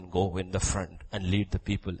Covenant go in the front and lead the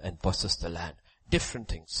people and possess the land. Different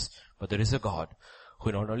things. But there is a God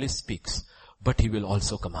who not only speaks, but he will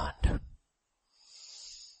also command.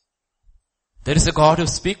 There is a God who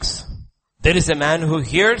speaks. There is a man who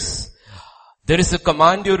hears. There is a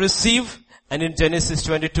command you receive. And in Genesis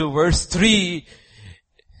 22 verse 3,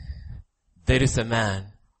 there is a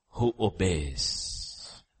man who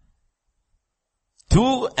obeys.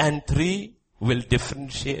 2 and 3 will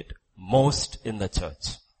differentiate most in the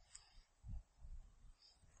church.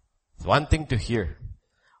 One thing to hear,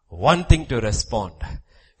 one thing to respond,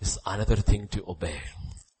 is another thing to obey.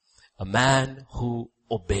 A man who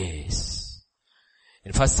obeys.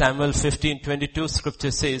 In 1 Samuel 15:22,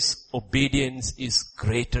 scripture says, obedience is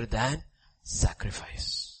greater than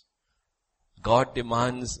sacrifice. God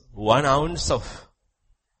demands 1 ounce of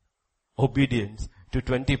obedience to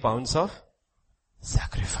 20 pounds of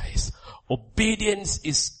sacrifice. Obedience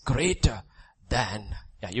is greater than,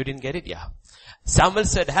 you didn't get it? Samuel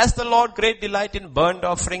said, has the Lord great delight in burnt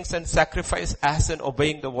offerings and sacrifice as in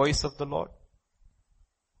obeying the voice of the Lord?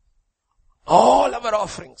 All our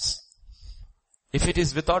offerings, if it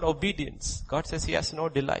is without obedience, God says he has no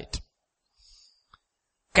delight.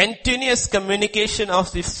 Continuous communication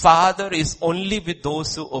of the Father is only with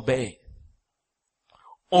those who obey.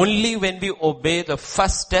 Only when we obey the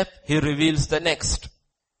first step, he reveals the next.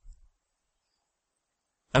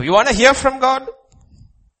 Now you want to hear from God?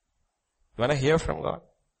 You want to hear from God?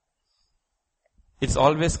 It's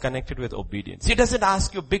always connected with obedience. He doesn't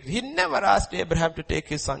ask you he never asked Abraham to take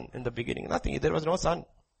his son in the beginning. Nothing. There was no son.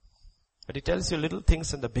 But he tells you little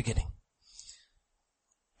things in the beginning.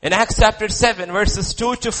 In Acts chapter 7 verses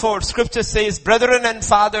 2 to 4, scripture says, brethren and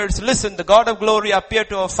fathers, listen, the God of glory appeared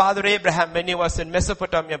to our father Abraham when he was in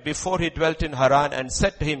Mesopotamia before he dwelt in Haran and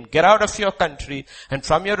said to him, get out of your country and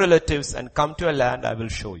from your relatives and come to a land I will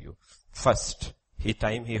show you. First,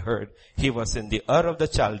 time he heard, he was in the Ur of the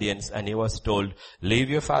Chaldeans and he was told, leave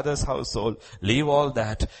your father's household, leave all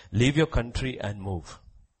that, leave your country and move.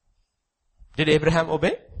 Did Abraham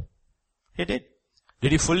obey? He did.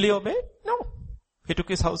 Did he fully obey? No. He took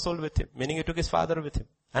his household with him, meaning he took his father with him.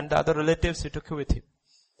 And the other relatives he took with him.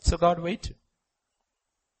 So God waited.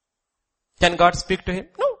 Can God speak to him?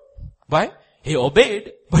 No. Why? He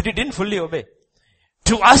obeyed, but he didn't fully obey.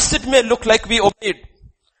 To us it may look like we obeyed.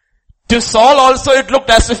 To Saul also it looked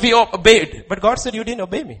as if he obeyed. But God said, you didn't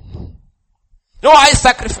obey me. No, I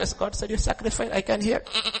sacrificed. God said, you sacrificed, I can hear.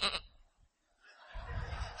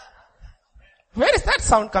 Where is that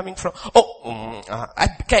sound coming from?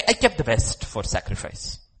 I kept the best for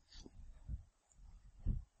sacrifice.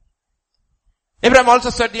 Abraham also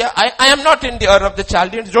said, I am not in the Ur of the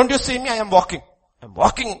Chaldeans. Don't you see me? I am walking. I'm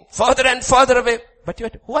walking further and further away. But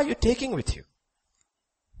who are you taking with you?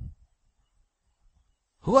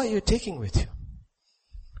 Who are you taking with you?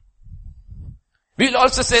 We'll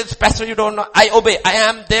also say, Pastor, you don't know. I obey. I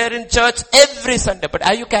am there in church every Sunday. But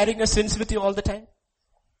are you carrying your sins with you all the time?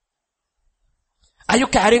 Are you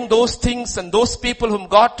carrying those things and those people whom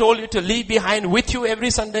God told you to leave behind with you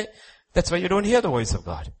every Sunday? That's why you don't hear the voice of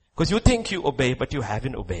God. Because you think you obey, but you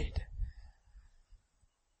haven't obeyed.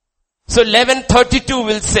 So 11:32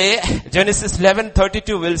 will say, Genesis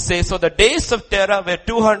 11:32 will say, so the days of Terah were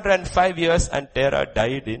 205 years and Terah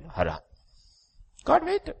died in Haran. God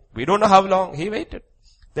waited. We don't know how long. He waited.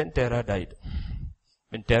 Then Terah died.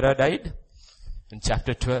 When Terah died, in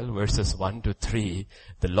chapter 12 verses 1 to 3,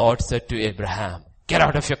 the Lord said to Abraham, get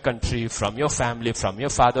out of your country, from your family, from your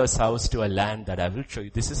father's house to a land that I will show you.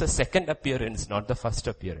 This is a second appearance, not the first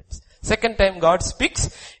appearance. Second time God speaks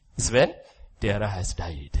is when Terah has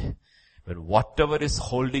died. When whatever is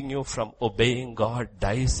holding you from obeying God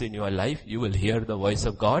dies in your life, you will hear the voice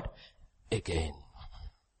of God again.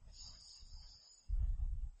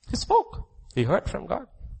 He spoke. He heard from God.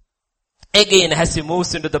 Again, as he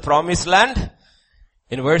moves into the promised land,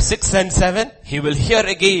 in verse 6 and 7, he will hear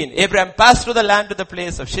again. Abraham passed through the land to the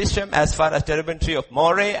place of Shechem as far as Terebintree of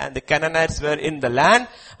Moreh, and the Canaanites were in the land.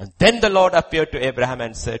 And then the Lord appeared to Abraham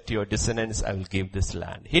and said, to your descendants I will give this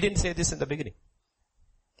land. He didn't say this in the beginning.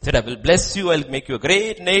 He said, I will bless you, I will make you a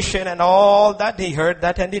great nation and all that. He heard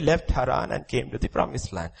that and he left Haran and came to the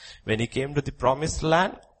promised land. When he came to the promised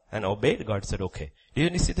land and obeyed, God said, okay, do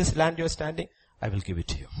you see this land you're standing? I will give it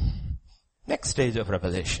to you. Next stage of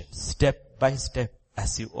revelation, step by step.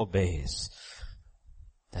 As you obey.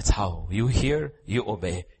 That's how you hear, you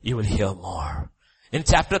obey, you will hear more. In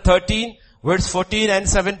chapter 13, verse 14 and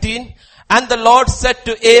 17, and the Lord said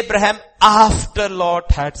to Abraham after Lot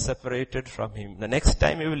had separated from him. The next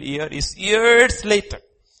time you will hear is years later.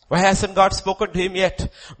 Why hasn't God spoken to him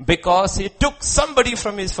yet? Because he took somebody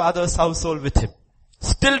from his father's household with him.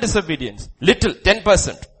 Still disobedience. Little,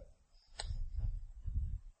 10%.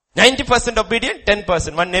 90% obedient,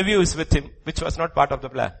 10%. One nephew is with him, which was not part of the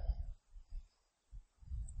plan.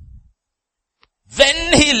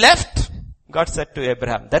 When he left, God said to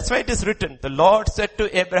Abraham, that's why it is written, the Lord said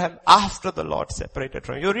to Abraham after the Lord separated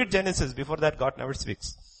from him. You read Genesis, before that God never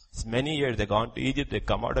speaks. It's many years, they gone to Egypt, they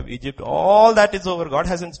come out of Egypt, all that is over, God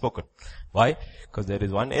hasn't spoken. Why? Because there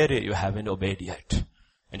is one area you haven't obeyed yet.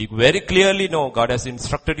 And you very clearly know, God has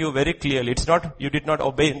instructed you very clearly. It's not, you did not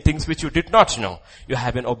obey in things which you did not know. You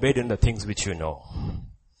haven't obeyed in the things which you know.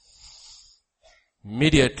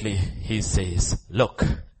 Immediately, he says, look,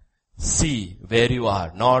 see where you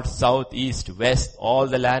are. North, south, east, west, all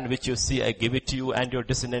the land which you see, I give it to you and your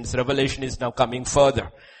descendants. Revelation is now coming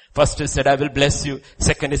further. First he said, I will bless you.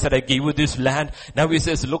 Second he said, I give you this land. Now he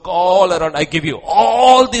says, look all around, I give you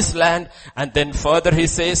all this land. And then further he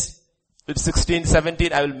says, 16,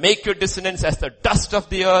 17, I will make your descendants as the dust of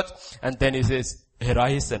the earth. And then he says,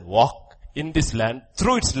 arise and walk in this land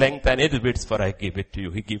through its length and its width, for I give it to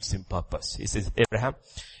you. He gives him purpose. He says, Abraham,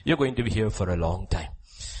 you're going to be here for a long time.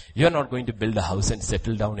 You're not going to build a house and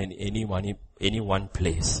settle down in any one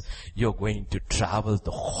place. You're going to travel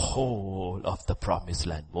the whole of the promised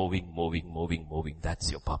land. Moving.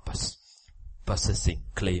 That's your purpose. Possessing,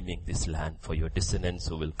 claiming this land for your descendants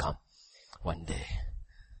who will come one day.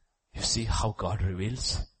 You see how God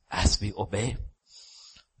reveals as we obey.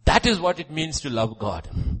 That is what it means to love God.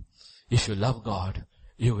 If you love God,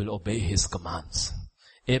 you will obey His commands.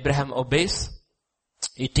 Abraham obeys.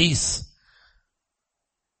 It is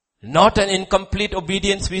not an incomplete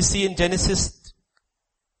obedience we see in Genesis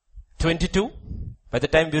 22. By the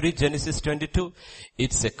time we read Genesis 22,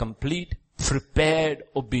 it's a complete, prepared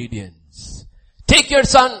obedience. Take your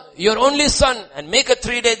son, your only son, and make a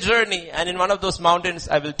 3-day journey, and in one of those mountains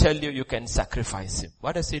I will tell you, you can sacrifice him.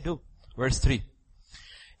 What does he do? Verse 3.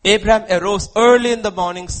 Abraham arose early in the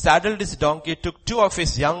morning, saddled his donkey, took 2 of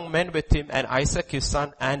his young men with him and Isaac his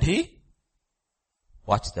son, and he,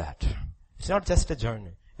 watch that. It's not just a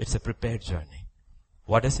journey. It's a prepared journey.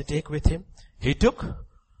 What does he take with him? He took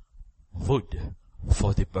wood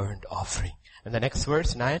for the burnt offering. And the next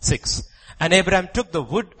verse, 6. And Abraham took the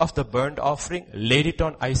wood of the burnt offering, laid it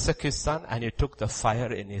on Isaac his son, and he took the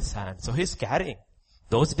fire in his hand. So he's carrying.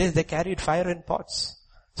 Those days they carried fire in pots.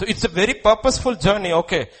 So it's a very purposeful journey.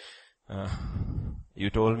 Okay, you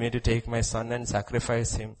told me to take my son and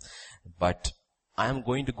sacrifice him, but I am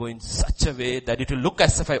going to go in such a way that it will look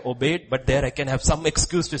as if I obeyed, but there I can have some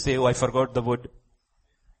excuse to say, oh, I forgot the wood.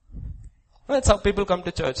 Well, that's how people come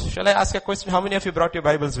to church. Shall I ask a question? How many of you brought your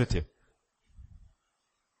Bibles with you?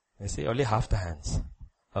 I see only half the hands.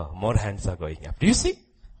 Oh, more hands are going up. Do you see?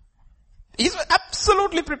 He's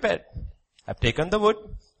absolutely prepared. I've taken the wood,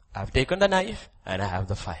 I've taken the knife, and I have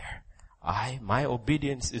the fire. My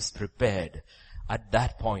obedience is prepared at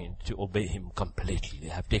that point to obey him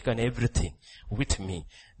completely. I have taken everything with me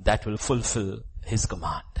that will fulfill his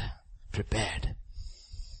command. Prepared.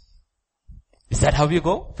 Is that how you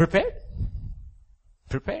go? Prepared?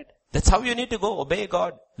 Prepared. That's how you need to go. Obey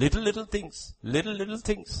God. Little things. Little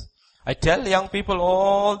things. I tell young people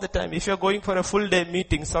all the time, if you're going for a full day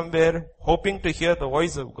meeting somewhere, hoping to hear the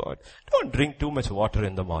voice of God, don't drink too much water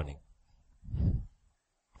in the morning.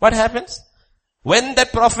 What happens? When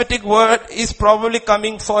that prophetic word is probably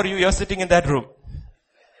coming for you, you're sitting in that room.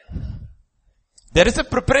 There is a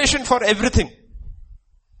preparation for everything.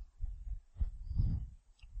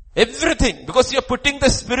 Everything. Because you're putting the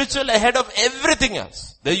spiritual ahead of everything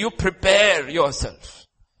else. Then you prepare yourself.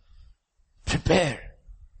 Prepare.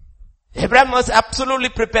 Abraham was absolutely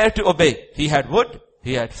prepared to obey. He had wood,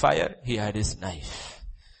 he had fire, he had his knife.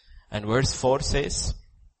 And verse 4 says,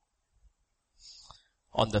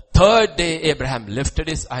 on the 3rd day Abraham lifted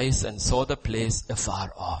his eyes and saw the place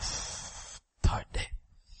afar off. 3rd day.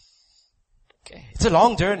 Okay. It's a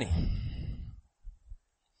long journey.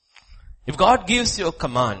 If God gives you a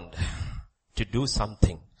command to do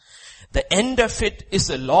something, the end of it is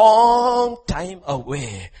a long time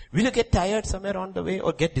away. Will you get tired somewhere on the way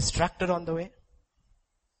or get distracted on the way?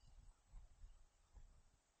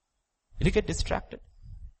 Will you get distracted?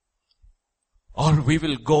 Or we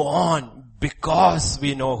will go on because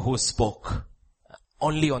we know who spoke.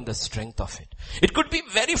 Only on the strength of it. It could be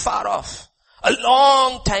very far off. A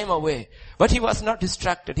long time away. But he was not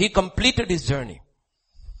distracted. He completed his journey.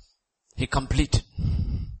 He completed.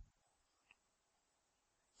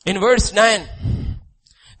 In verse 9,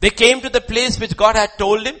 they came to the place which God had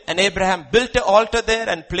told him, and Abraham built an altar there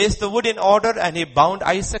and placed the wood in order, and he bound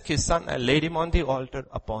Isaac his son and laid him on the altar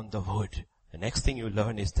upon the wood. The next thing you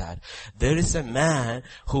learn is that there is a man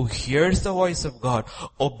who hears the voice of God,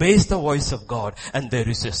 obeys the voice of God, and there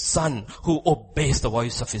is a son who obeys the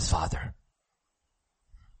voice of his father.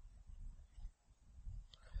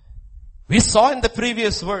 We saw in the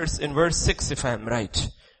previous verse, in verse 6 if I am right.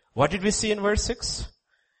 What did we see in verse 6?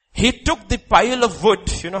 He took the pile of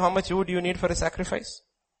wood. You know how much wood you need for a sacrifice?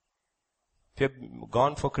 If you've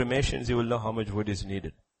gone for cremations, you will know how much wood is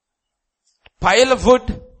needed. Pile of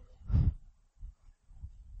wood.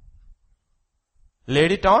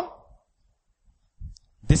 Laid it on.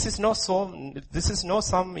 This is no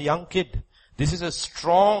some young kid. This is a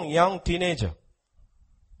strong young teenager.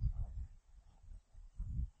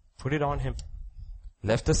 Put it on him.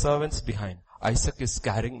 Left the servants behind. Isaac is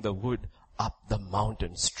carrying the wood up the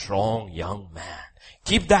mountain. Strong young man.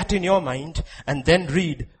 Keep that in your mind and then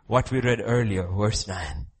read what we read earlier, verse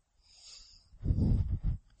 9.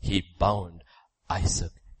 He bound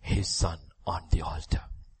Isaac, his son, on the altar.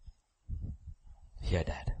 Here,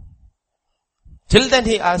 Dad. Till then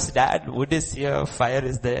he asked, Dad, wood is here, fire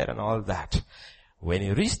is there and all that. When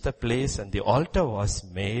he reached the place and the altar was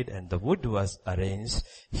made and the wood was arranged,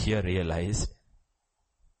 he realized,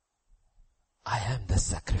 I am the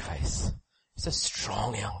sacrifice. He's a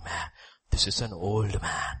strong young man. This is an old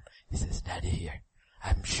man. He says, Daddy here.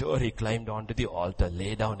 I'm sure he climbed onto the altar,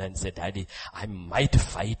 lay down and said, Daddy, I might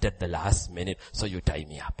fight at the last minute, so you tie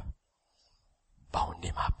me up. Bound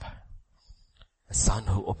him up. A son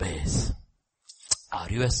who obeys. Are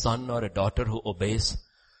you a son or a daughter who obeys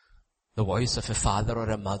the voice of a father or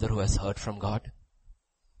a mother who has heard from God?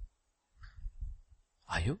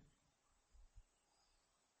 Are you?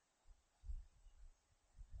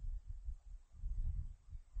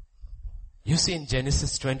 You see in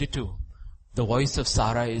Genesis 22, the voice of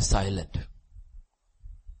Sarah is silent.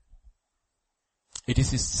 It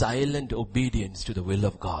is his silent obedience to the will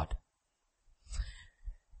of God.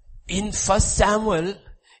 In 1 Samuel,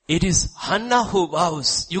 it is Hannah who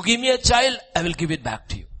vows, you give me a child, I will give it back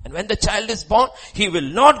to you. And when the child is born, he will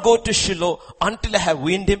not go to Shiloh until I have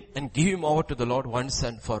weaned him and give him over to the Lord once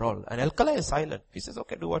and for all. And Elkanah is silent. He says,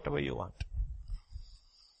 okay, do whatever you want.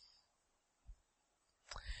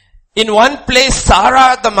 In one place,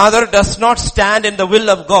 Sarah, the mother, does not stand in the will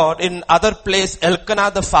of God. In other place,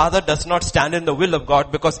 Elkanah, the father, does not stand in the will of God,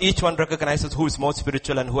 because each one recognizes who is more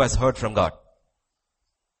spiritual and who has heard from God.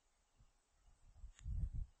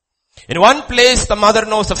 In one place, the mother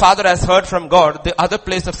knows the father has heard from God. The other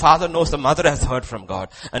place, the father knows the mother has heard from God.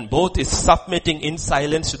 And both is submitting in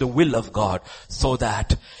silence to the will of God, so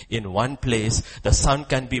that in one place, the son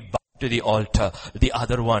can be bound to the altar. The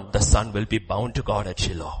other one, the son will be bound to God at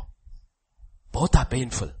Shiloh. Both are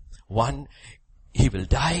painful. One, he will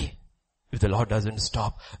die if the Lord doesn't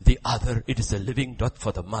stop. The other, it is a living death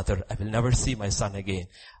for the mother. I will never see my son again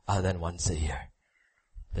other than once a year.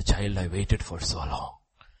 The child I waited for so long.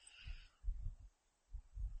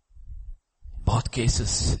 Both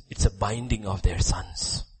cases, it's a binding of their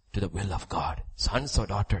sons to the will of God. Sons or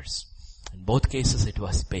daughters. In both cases, it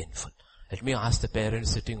was painful. Let me ask the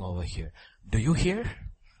parents sitting over here. Do you hear?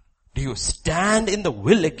 Do you stand in the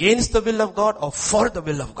will against the will of God or for the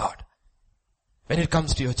will of God when it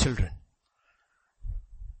comes to your children?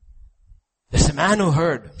 There's a man who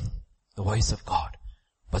heard the voice of God,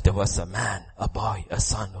 but there was a man, a boy, a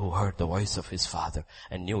son who heard the voice of his father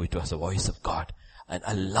and knew it was the voice of God and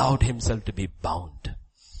allowed himself to be bound.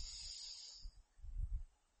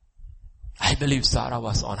 I believe Sarah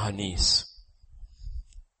was on her knees.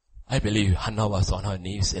 I believe Hannah was on her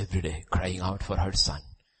knees every day crying out for her son,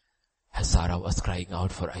 as Sarah was crying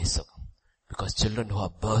out for Isaac. Because children who are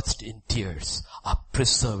birthed in tears are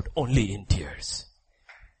preserved only in tears.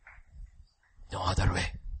 No other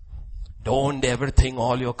way. Don't ever think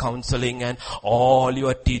all your counseling and all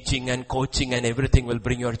your teaching and coaching and everything will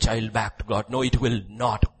bring your child back to God. No, it will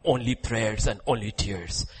not. Only prayers and only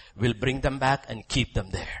tears will bring them back and keep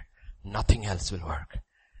them there. Nothing else will work.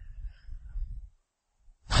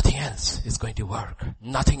 Nothing else is going to work.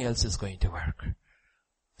 Nothing else is going to work.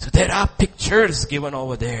 So there are pictures given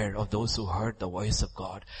over there of those who heard the voice of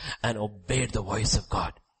God and obeyed the voice of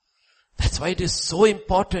God. That's why it is so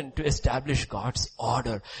important to establish God's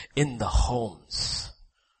order in the homes.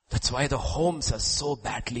 That's why the homes are so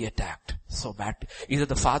badly attacked. So bad. Either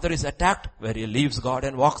the father is attacked where he leaves God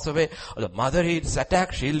and walks away, or the mother is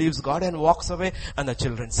attacked, she leaves God and walks away, and the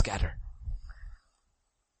children scatter.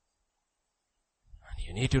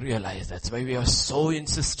 You need to realize that's why we are so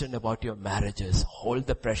insistent about your marriages. Hold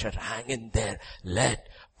the pressure, hang in there. Let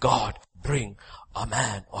God bring a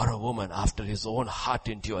man or a woman after his own heart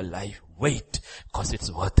into your life. Wait, because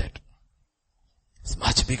it's worth it. It's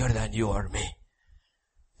much bigger than you or me.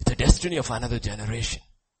 It's the destiny of another generation.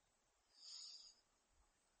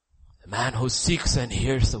 A man who seeks and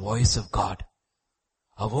hears the voice of God.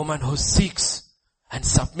 A woman who seeks and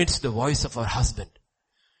submits to the voice of her husband.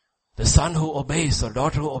 The son who obeys or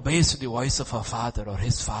daughter who obeys to the voice of her father or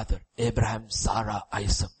his father. Abraham, Sarah,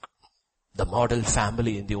 Isaac. The model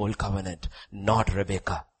family in the old covenant. Not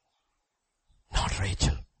Rebecca. Not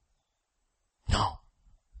Rachel. No.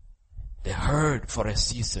 They heard for a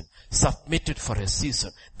season, submitted for a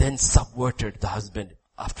season, then subverted the husband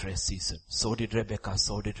after a season. So did Rebecca,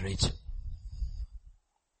 so did Rachel.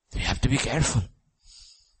 We have to be careful.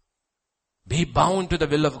 Be bound to the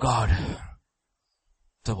will of God.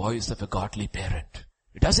 The voice of a godly parent.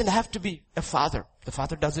 It doesn't have to be a father. The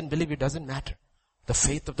father doesn't believe, it doesn't matter. The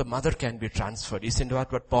faith of the mother can be transferred. Isn't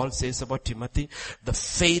that what Paul says about Timothy? The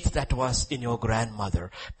faith that was in your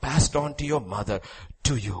grandmother, passed on to your mother,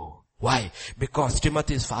 to you. Why? Because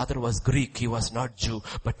Timothy's father was Greek, he was not Jew.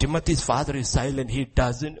 But Timothy's father is silent, he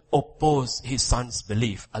doesn't oppose his son's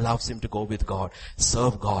belief, allows him to go with God,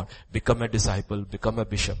 serve God, become a disciple, become a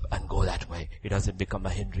bishop, and go that way. He doesn't become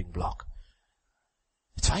a hindering block.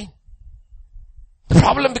 It's fine. The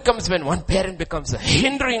problem becomes when one parent becomes a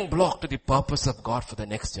hindering block to the purpose of God for the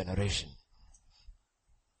next generation.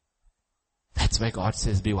 That's why God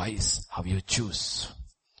says, be wise how you choose.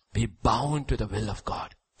 Be bound to the will of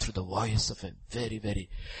God through the voice of a very, very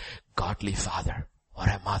godly father or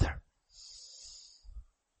a mother.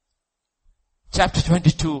 Chapter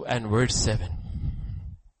 22 and verse 7.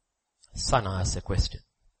 Son asks a question.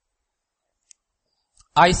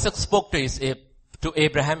 Isaac spoke to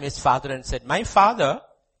Abraham, his father, and said, my father,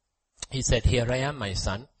 he said, here I am, my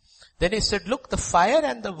son. Then he said, look, the fire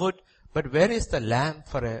and the wood, but where is the lamb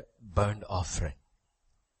for a burnt offering?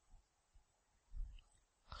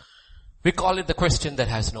 We call it the question that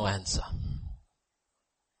has no answer.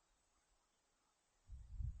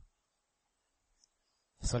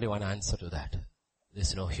 There's only one answer to that.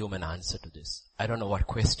 There's no human answer to this. I don't know what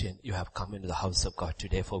question you have come into the house of God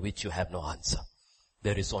today for which you have no answer.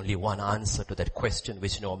 There is only one answer to that question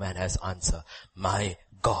which no man has answer. My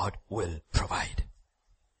God will provide.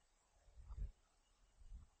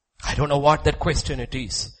 I don't know what that question it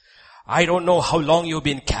is. I don't know how long you've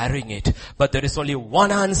been carrying it, but there is only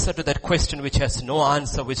one answer to that question which has no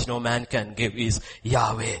answer, which no man can give, is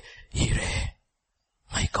Yahweh Yireh.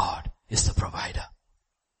 My God is the provider.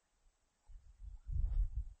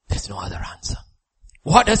 There's no other answer.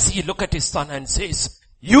 What does he look at his son and says,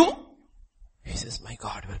 you? He says, my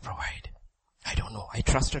God will provide. I don't know. I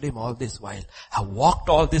trusted him all this while. I have walked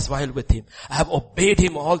all this while with him. I have obeyed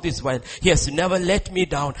him all this while. He has never let me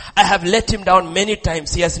down. I have let him down many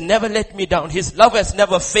times. He has never let me down. His love has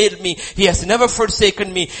never failed me. He has never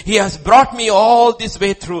forsaken me. He has brought me all this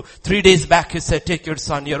way through. 3 days back he said, take your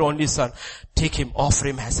son, your only son. Take him, offer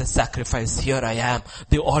him as a sacrifice. Here I am.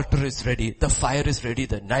 The altar is ready. The fire is ready.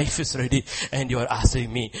 The knife is ready. And you are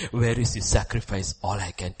asking me, where is the sacrifice? All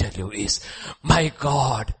I can tell you is, my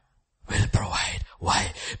God will provide.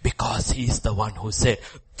 Why? Because he is the one who said,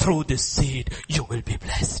 through this seed, you will be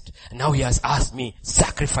blessed. And now he has asked me,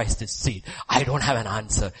 sacrifice this seed. I don't have an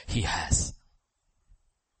answer. He has.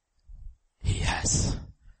 He has.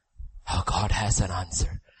 Our God has an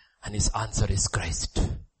answer. And his answer is Christ.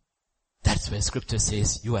 That's where scripture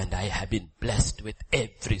says, you and I have been blessed with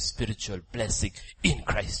every spiritual blessing in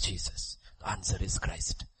Christ Jesus. The answer is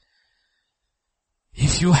Christ.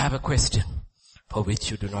 If you have a question for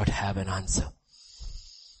which you do not have an answer,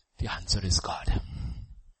 the answer is God,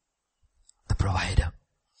 the provider.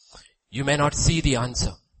 You may not see the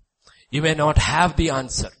answer. You may not have the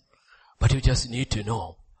answer, but you just need to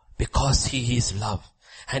know, because he is love.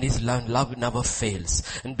 And his love never fails.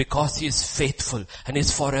 And because he is faithful and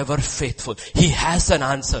is forever faithful, he has an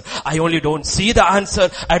answer. I only don't see the answer.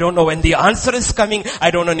 I don't know when the answer is coming. I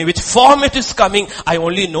don't know in which form it is coming. I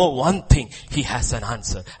only know one thing. He has an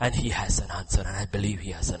answer. And he has an answer. And I believe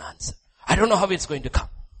he has an answer. I don't know how it's going to come.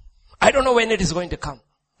 I don't know when it is going to come.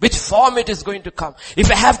 Which form it is going to come. If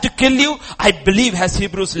I have to kill you, I believe, as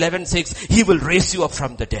Hebrews 11 says, he will raise you up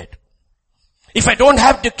from the dead. If I don't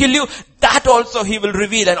have to kill you, that also he will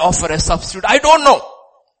reveal and offer a substitute. I don't know.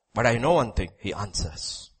 But I know one thing. He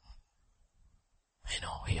answers. I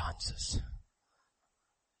know he answers.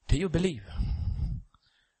 Do you believe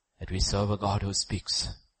that we serve a God who speaks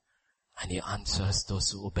and he answers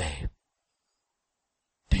those who obey?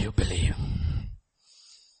 Do you believe?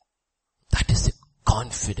 That is the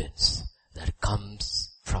confidence that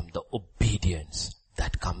comes from the obedience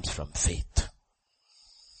that comes from faith.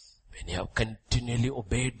 When you have continually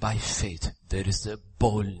obeyed by faith, there is a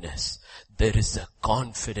boldness, there is a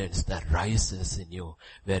confidence that rises in you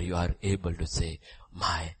where you are able to say,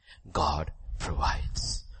 my God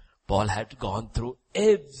provides. Paul had gone through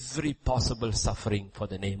every possible suffering for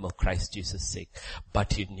the name of Christ Jesus' sake,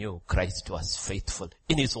 but he knew Christ was faithful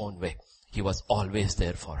in his own way. He was always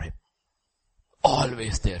there for him.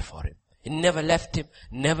 Always there for him. He never left him,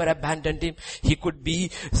 never abandoned him. He could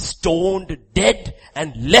be stoned dead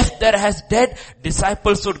and left there as dead.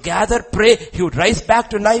 Disciples would gather, pray. He would rise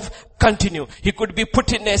back to life, continue. He could be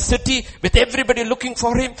put in a city with everybody looking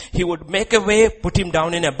for him. He would make a way, put him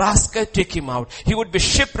down in a basket, take him out. He would be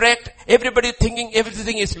shipwrecked. Everybody thinking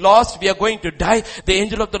everything is lost. We are going to die. The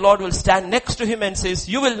angel of the Lord will stand next to him and says,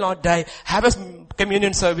 you will not die. Have a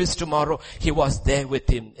communion service tomorrow. He was there with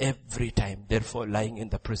him every time. Therefore, lying in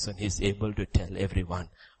the prison, he is able to tell everyone.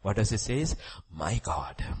 What does he say? My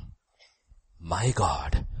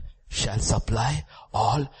God shall supply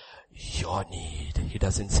all your need. He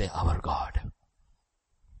doesn't say our God.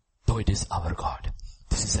 Though it is our God.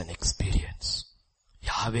 This is an experience.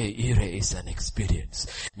 Yahweh Yireh is an experience.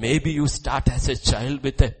 Maybe you start as a child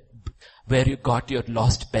where you got your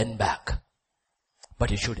lost pen back. But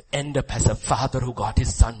you should end up as a father who got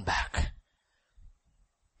his son back.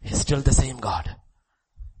 He's still the same God.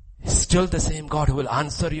 He's still the same God who will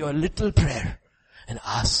answer your little prayer and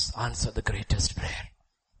answer the greatest prayer.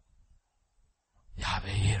 Yahweh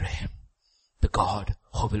Yireh, the God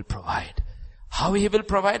who will provide. How he will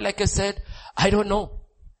provide, like I said, I don't know.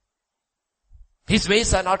 His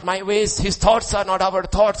ways are not my ways. His thoughts are not our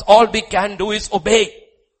thoughts. All we can do is obey.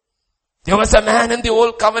 There was a man in the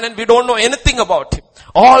old covenant, we don't know anything about him.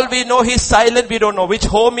 All we know, he's silent, we don't know which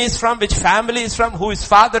home he's from, which family he's from, who his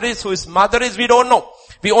father is, who his mother is, we don't know.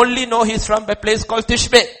 We only know he's from a place called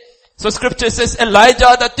Tishbe. So scripture says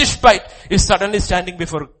Elijah the Tishbite is suddenly standing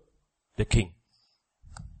before the king.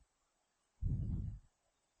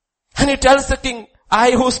 And he tells the king,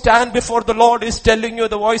 I who stand before the Lord is telling you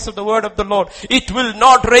the voice of the word of the Lord. It will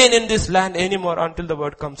not rain in this land anymore until the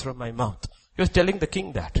word comes from my mouth. He was telling the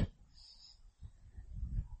king that.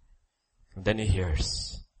 And then he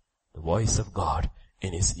hears the voice of God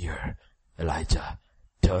in his ear. Elijah,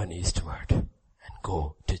 turn eastward and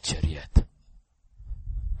go to Cherith.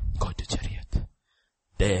 Go to Cherith.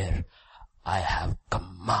 There I have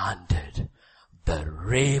commanded the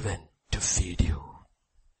raven to feed you.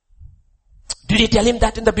 Did he tell him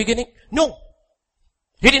that in the beginning? No.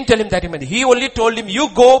 He didn't tell him that in the beginning. He only told him, you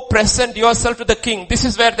go present yourself to the king. This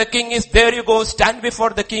is where the king is. There you go, stand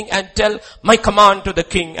before the king and tell my command to the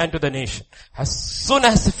king and to the nation. As soon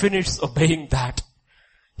as he finishes obeying that,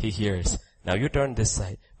 he hears, now you turn this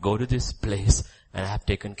side, go to this place, and I have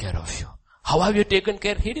taken care of you. How have you taken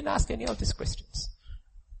care? He didn't ask any of these questions.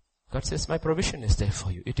 God says, my provision is there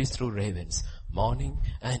for you. It is through ravens. Morning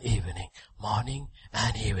and evening. Morning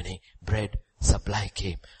and evening. Bread supply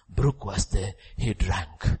came. Brook was there. He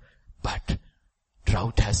drank. But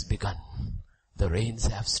drought has begun. The rains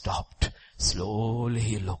have stopped. Slowly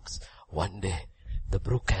he looks. One day, the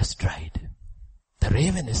brook has dried. The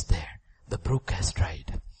raven is there. The brook has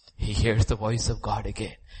dried. He hears the voice of God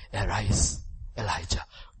again. Arise, Elijah.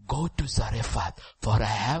 Go to Zarephath, for I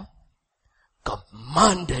have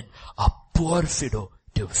commanded a poor widow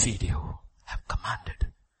to feed you. I have commanded.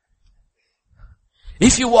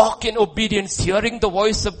 If you walk in obedience, hearing the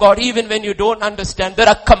voice of God, even when you don't understand, there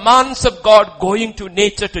are commands of God going to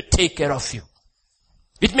nature to take care of you.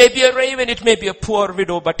 It may be a raven, it may be a poor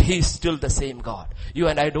widow, but He is still the same God. You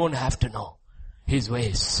and I don't have to know His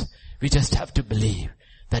ways. We just have to believe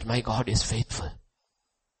that my God is faithful.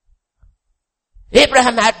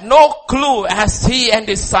 Abraham had no clue as he and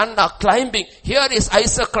his son are climbing. Here is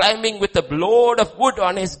Isaac climbing with a load of wood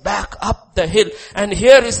on his back up the hill. And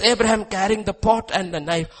here is Abraham carrying the pot and the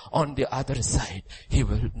knife on the other side. He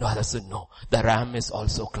doesn't know. The ram is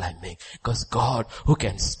also climbing. Because God who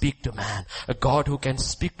can speak to man, a God who can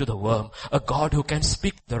speak to the worm, a God who can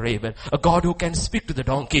speak to the raven, a God who can speak to the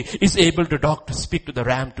donkey, is able to speak to the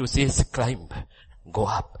ram to say, climb, go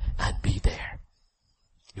up and be there.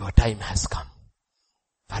 Your time has come.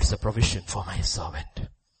 That's a provision for my servant.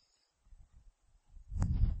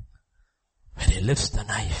 When he lifts the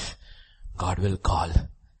knife, God will call,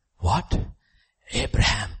 what?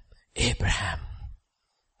 Abraham, Abraham.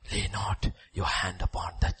 Lay not your hand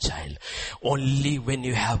upon that child. Only when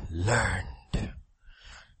you have learned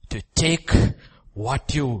to take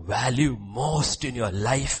what you value most in your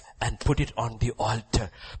life and put it on the altar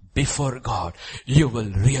before God, you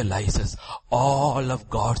will realize this. All of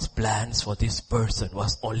God's plans for this person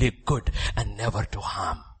was only good and never to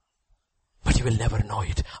harm. But you will never know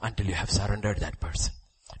it until you have surrendered that person.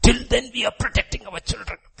 Till then we are protecting our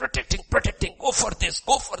children. Protecting. Go for this,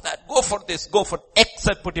 go for that, go for this,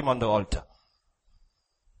 except put him on the altar.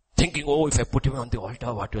 Thinking, if I put him on the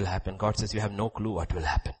altar, what will happen? God says, you have no clue what will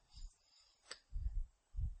happen.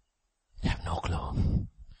 You have no clue.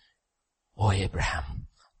 Oh Abraham,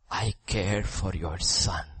 I care for your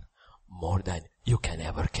son more than you can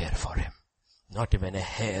ever care for him. Not even a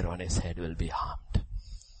hair on his head will be harmed.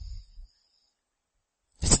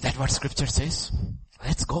 Isn't that what scripture says?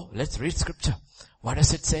 Let's go. Let's read scripture. What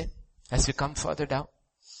does it say as we come further down?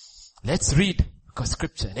 Let's read because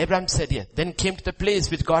scripture. And Abraham said, yeah. Then came to the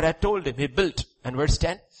place which God had told him. He built. And verse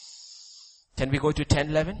 10. Can we go to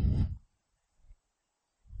 10:11?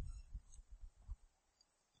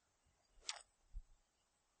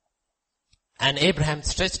 And Abraham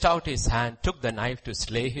stretched out his hand, took the knife to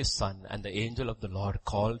slay his son, and the angel of the Lord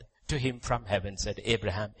called to him from heaven, said,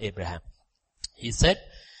 Abraham, Abraham. He said,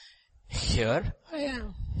 here I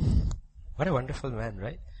am. What a wonderful man,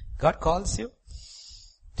 right? God calls you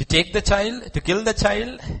to take the child, to kill the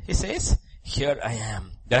child. He says, here I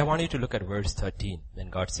am. Then I want you to look at verse 13,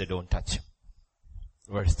 when God said, don't touch him.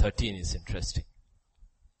 Verse 13 is interesting.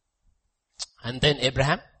 And then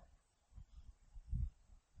Abraham,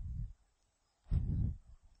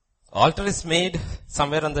 altar is made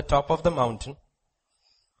somewhere on the top of the mountain.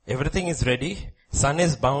 Everything is ready. Sun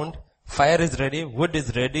is bound. Fire is ready. Wood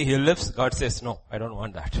is ready. He lifts. God says, no, I don't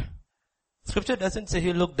want that. Scripture doesn't say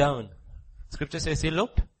he looked down. Scripture says he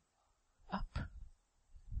looked up.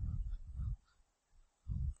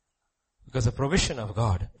 Because the provision of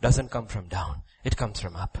God doesn't come from down. It comes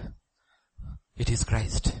from up. It is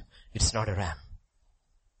Christ. It's not a ram.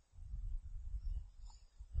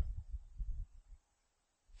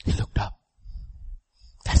 He looked up.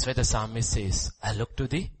 That's why the psalmist says, I look to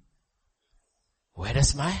thee. Where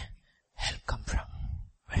does my help come from?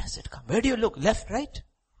 Where does it come? Where do you look? Left, right?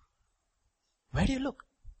 Where do you look?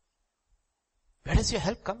 Where does your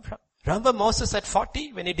help come from? Remember Moses at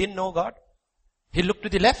 40 when he didn't know God? He looked to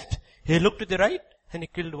the left, he looked to the right, and he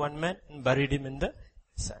killed one man and buried him in the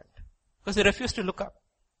sand. Because he refused to look up.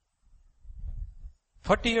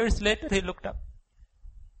 40 years later, he looked up.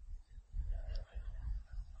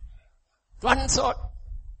 One sword.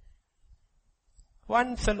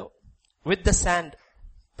 One fellow. With the sand.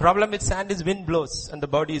 Problem with sand is wind blows and the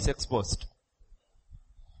body is exposed.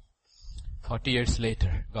 40 years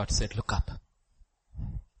later, God said, look up.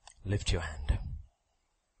 Lift your hand.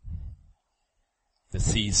 The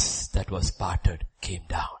seas that was parted came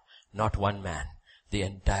down. Not one man. The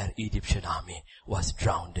entire Egyptian army was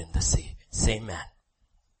drowned in the sea. Same man.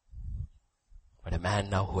 But a man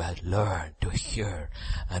now who had learned to hear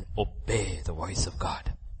and obey the voice of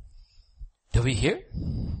God. Do we hear?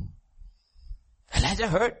 Elijah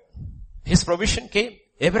heard. His provision came.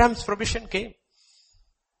 Abraham's provision came.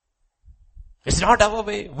 It's not our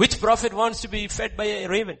way. Which prophet wants to be fed by a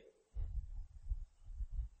raven?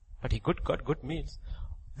 But he got good meals.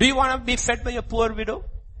 Do you want to be fed by a poor widow?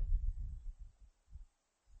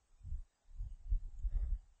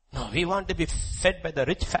 No, we want to be fed by the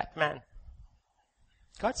rich fat man.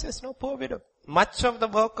 God says no poor widow. Much of the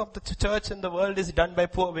work of the church in the world is done by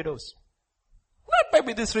poor widows. Not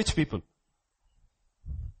by these rich people.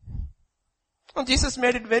 And Jesus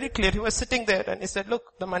made it very clear. He was sitting there and he said,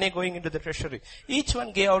 look, the money going into the treasury. Each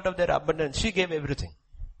one gave out of their abundance. She gave everything.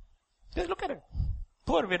 Just look at it.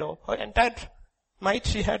 Poor widow. Her entire might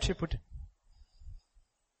she had, she put it.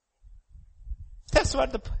 That's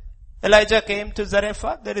what Elijah came to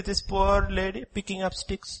Zarephath. There is this poor lady picking up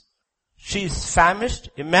sticks. She is famished,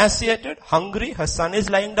 emaciated, hungry. Her son is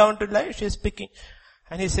lying down to lie. She is picking.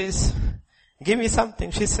 And he says, give me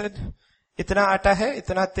something. She said, इतना आटा है,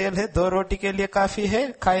 इतना तेल है, 2 रोटी के लिए काफी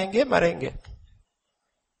है, खाएंगे, मरेंगे.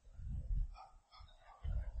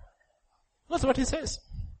 That's what he says.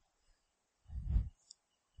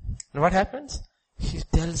 And what happens? He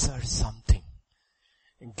tells her something.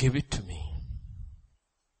 Give it to me.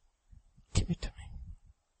 Give it to me.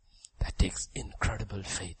 That takes incredible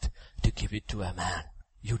faith to give it to a man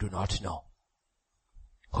you do not know,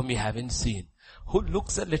 whom you haven't seen, who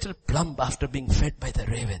looks a little plump after being fed by the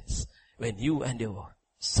ravens, when you and your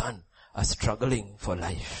son are struggling for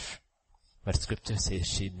life. But scripture says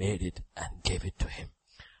she made it and gave it to him.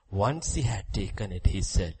 Once he had taken it, he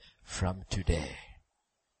said, from today,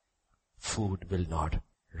 food will not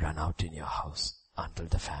run out in your house until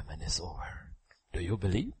the famine is over. Do you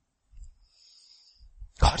believe?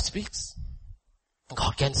 God speaks.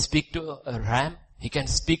 God can speak to a ram. He can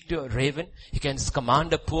speak to a raven. He can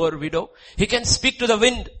command a poor widow. He can speak to the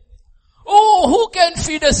wind. Oh, who can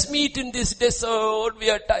feed us meat in this desert?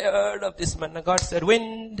 We are tired of this manna. God said,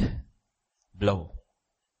 wind, blow.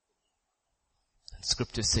 And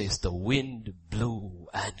scripture says the wind blew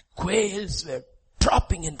and quails were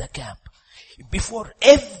dropping in the camp. Before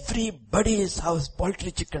everybody's house,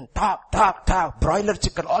 poultry chicken, broiler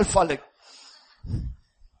chicken, all falling.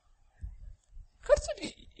 God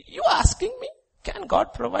said, you asking me, can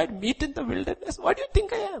God provide meat in the wilderness? What do you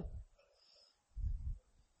think I am?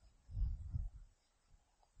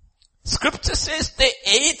 Scripture says they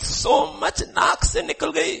ate so much, naak se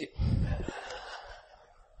nikal gayi.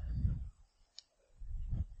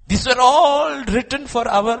 These were all written for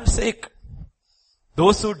our sake.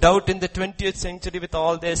 Those who doubt in the 20th century with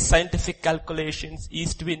all their scientific calculations,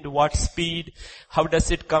 east wind, what speed, how does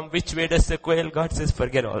it come, which way does the quail, God says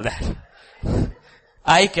forget all that.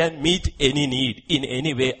 I can meet any need in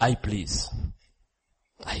any way I please.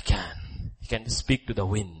 I can. He can speak to the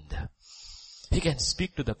wind. He can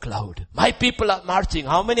speak to the cloud. My people are marching.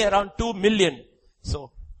 How many? Around 2 million.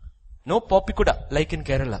 So, no popikuda like in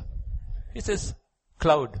Kerala. He says,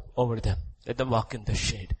 cloud over them. Let them walk in the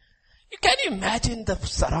shade. You can imagine the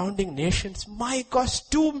surrounding nations. My gosh,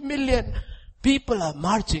 2 million people are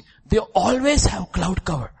marching. They always have cloud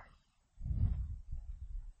cover.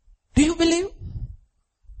 Do you believe?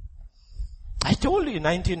 I told you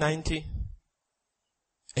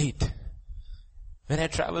 1998. When I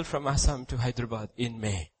traveled from Assam to Hyderabad in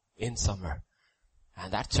May, in summer.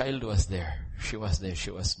 And that child was there. She was there.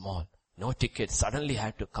 She was small. No ticket. Suddenly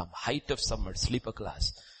had to come. Height of summer, sleeper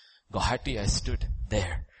class. Guwahati, I stood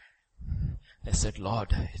there. I said,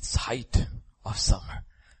 Lord, it's height of summer.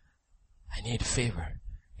 I need favor.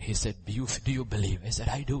 He said, do you believe? I said,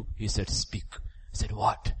 I do. He said, speak. I said,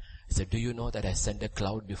 what? He said, do you know that I sent a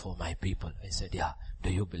cloud before my people? I said, yeah. Do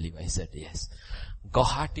you believe? I said, yes.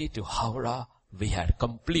 Guwahati to Howrah, we had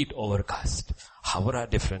complete overcast. Howrah,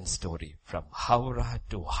 different story. From Howrah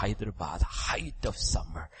to Hyderabad, height of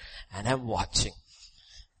summer. And I'm watching.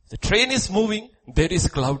 The train is moving, there is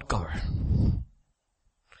cloud cover.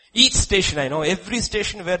 Each station, I know, every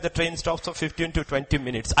station where the train stops for 15 to 20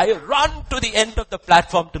 minutes. I run to the end of the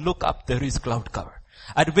platform to look up, there is cloud cover.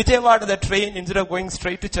 At Vijayawada, the train, instead of going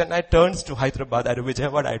straight to Chennai, turns to Hyderabad. At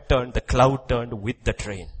Vijayawada, the cloud turned with the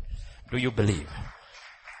train. Do you believe?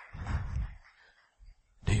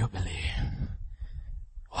 Do you believe?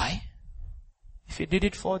 Why? If he did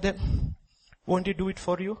it for them, won't he do it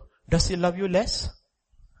for you? Does he love you less?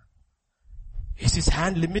 Is his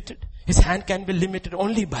hand limited? His hand can be limited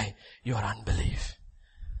only by your unbelief.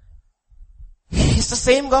 He's the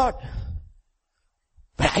same God.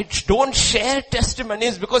 But I don't share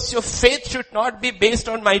testimonies because your faith should not be based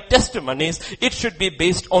on my testimonies. It should be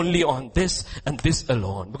based only on this and this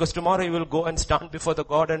alone. Because tomorrow you will go and stand before the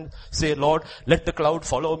God and say, Lord, let the cloud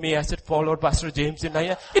follow me as it followed Pastor James in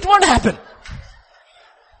Naya. It won't happen.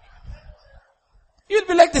 You'll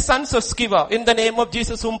be like the sons of Sceva. In the name of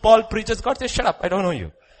Jesus whom Paul preaches, God says, shut up, I don't know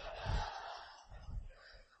you.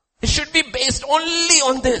 It should be based only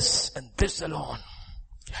on this and this alone.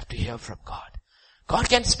 You have to hear from God. God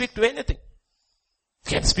can speak to anything.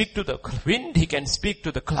 He can speak to the wind, He can speak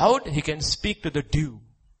to the cloud, He can speak to the dew.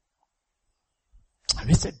 Have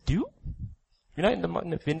you said dew? You know, in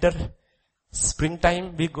the winter,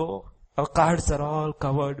 springtime we go, our cars are all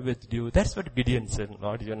covered with dew. That's what Gideon said,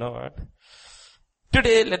 Lord, you know what?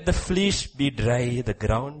 Today let the fleece be dry, the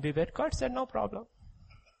ground be wet. God said, no problem.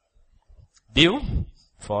 Dew,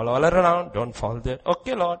 fall all around, don't fall there.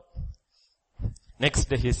 Okay, Lord. Next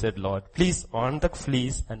day he said, Lord, please on the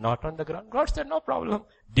fleece and not on the ground. God said, no problem.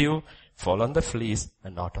 Dew, fall on the fleece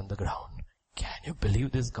and not on the ground. Can you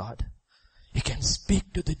believe this God? He can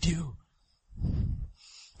speak to the dew.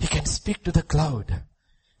 He can speak to the cloud.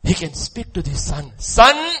 He can speak to the sun.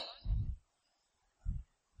 Sun!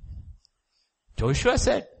 Joshua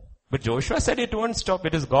said, but Joshua said it won't stop.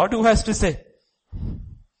 It is God who has to say.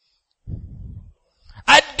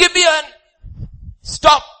 At Gibeon,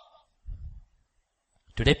 stop.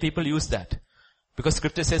 Today people use that. Because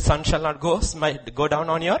scripture says sun shall not go down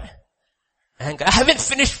on your anger. I haven't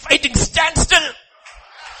finished fighting, stand still.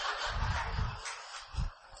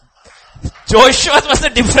 Joshua was a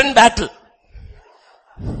different battle.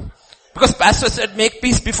 Because pastor said make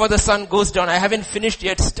peace before the sun goes down. I haven't finished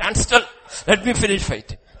yet, stand still. Let me finish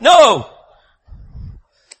fighting. No!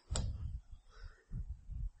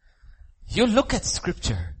 You look at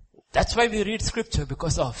scripture. That's why we read scripture,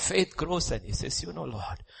 because our faith grows and he says, you know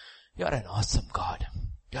Lord, you're an awesome God.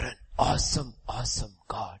 You're an awesome, awesome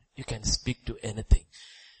God. You can speak to anything.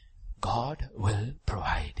 God will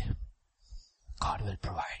provide. God will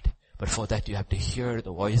provide. But for that you have to hear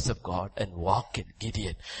the voice of God and walk in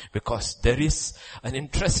Gideon. Because there is an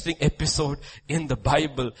interesting episode in the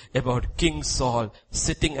Bible about King Saul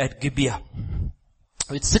sitting at Gibeah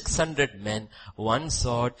with 600 men, one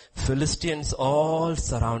sword, Philistines all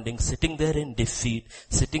surrounding, sitting there in defeat,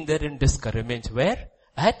 sitting there in discouragement. Where?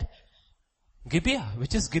 At Gibeah,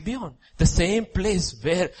 which is Gibeon. The same place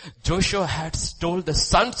where Joshua had told the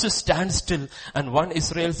sons to stand still and won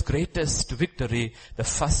Israel's greatest victory. The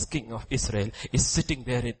first king of Israel is sitting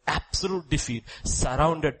there in absolute defeat,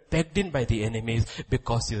 surrounded, pegged in by the enemies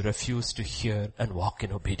because he refused to hear and walk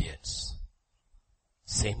in obedience.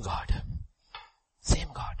 Same God. Same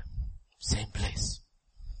God. Same place.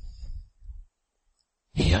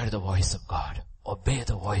 Hear the voice of God. Obey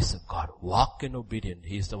the voice of God. Walk in obedience.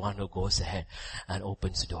 He is the one who goes ahead and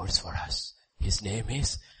opens doors for us. His name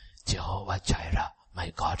is Jehovah Jireh.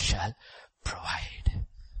 My God shall provide.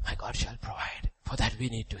 My God shall provide. For that we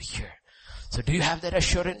need to hear. So do you have that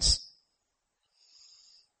assurance?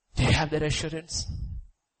 Do you have that assurance?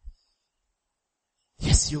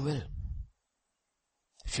 Yes, you will.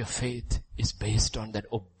 If your faith is based on that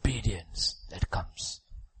obedience that comes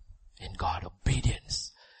in God.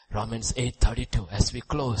 Obedience. Romans 8:32, as we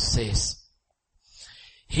close, says,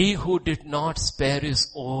 He who did not spare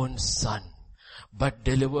his own son, but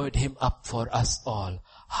delivered him up for us all,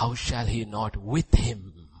 how shall he not with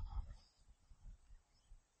him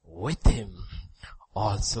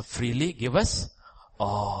also freely give us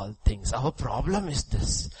all things? Our problem is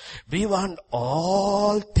this. We want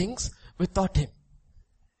all things without him.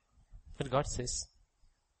 But God says,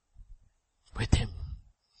 with him.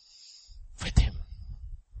 With him.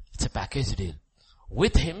 It's a package deal.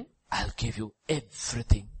 With him, I'll give you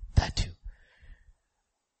everything that you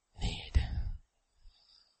need.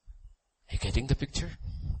 Are you getting the picture?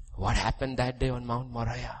 What happened that day on Mount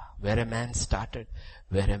Moriah? Where a man started,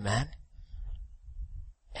 where a man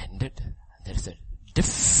ended. There is a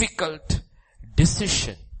difficult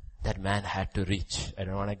decision that man had to reach. I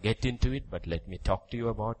don't want to get into it, but let me talk to you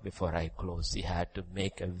about before I close. He had to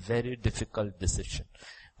make a very difficult decision.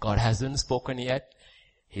 God hasn't spoken yet.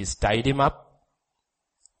 He's tied him up.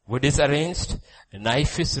 Wood is arranged. A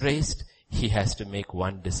knife is raised. He has to make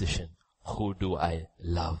one decision. Who do I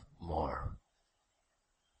love more?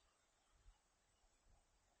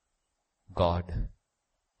 God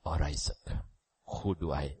or Isaac? Who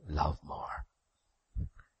do I love more?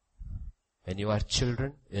 When you are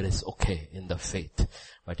children, it is okay in the faith,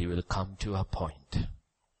 but you will come to a point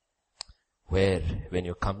where when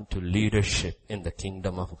you come to leadership in the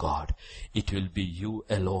kingdom of God, it will be you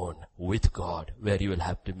alone with God, where you will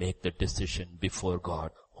have to make the decision before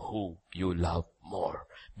God who you love more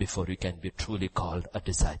before you can be truly called a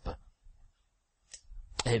disciple.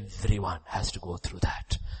 Everyone has to go through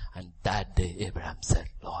that. And that day Abraham said,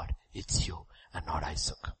 Lord, it's you and not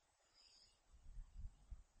Isaac.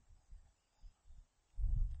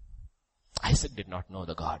 Isaac did not know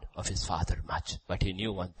the God of his father much, but he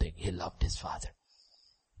knew one thing: he loved his father.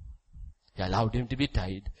 He allowed him to be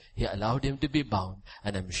tied, he allowed him to be bound,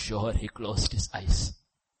 and I'm sure he closed his eyes.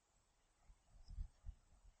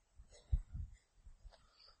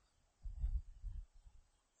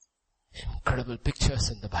 Incredible pictures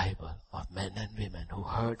in the Bible of men and women who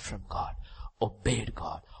heard from God, obeyed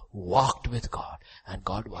God, walked with God, and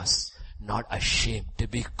God was not ashamed to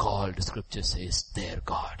be called, Scripture says, their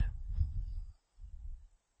God.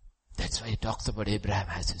 That's why he talks about Abraham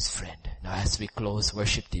as his friend. Now as we close,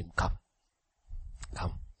 worship team, come.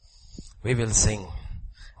 Come. We will sing.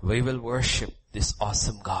 We will worship this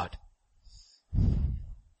awesome God.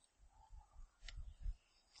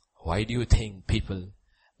 Why do you think people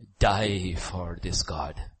die for this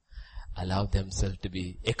God? Allow themselves to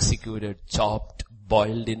be executed, chopped,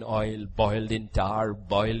 boiled in oil, boiled in tar,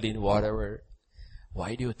 boiled in whatever.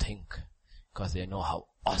 Why do you think? Because they know how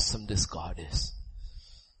awesome this God is.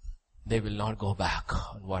 They will not go back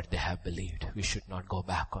on what they have believed. We should not go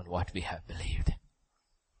back on what we have believed.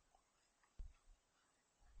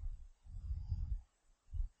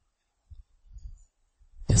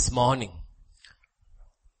 This morning,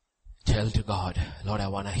 tell to God, Lord, I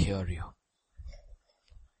want to hear you.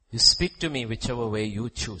 You speak to me whichever way you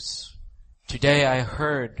choose. Today I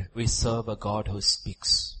heard we serve a God who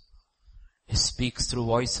speaks. He speaks through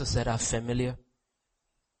voices that are familiar.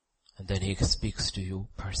 And then he speaks to you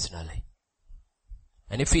personally.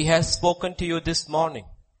 And if he has spoken to you this morning,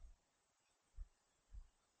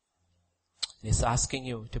 he's asking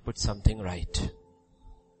you to put something right.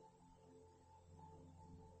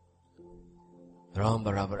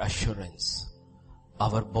 Remember, our assurance,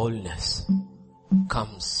 our boldness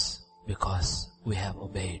comes because we have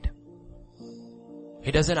obeyed.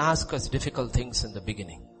 He doesn't ask us difficult things in the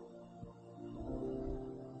beginning.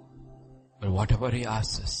 But whatever he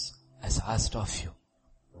asks us, has asked of you,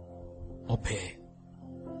 obey.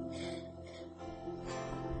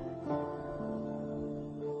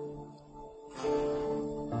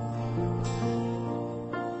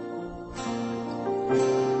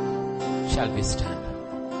 Shall we stand?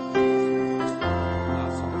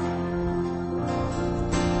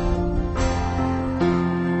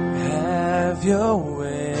 Have your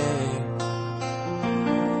way.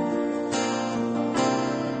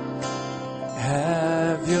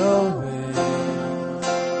 Have your way.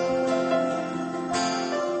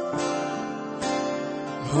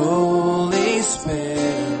 Holy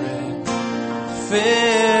Spirit,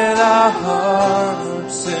 fill our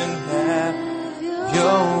hearts and have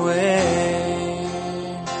your way.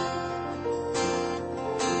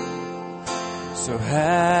 So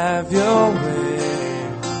have your way.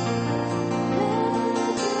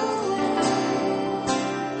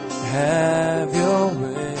 Have your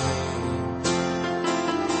way.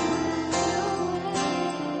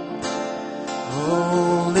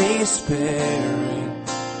 Holy Spirit,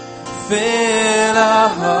 fill our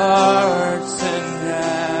hearts and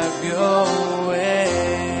have your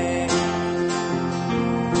way.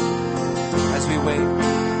 As we wait,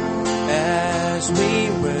 as we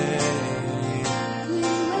wait,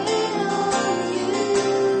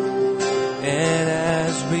 and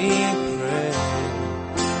as we pray,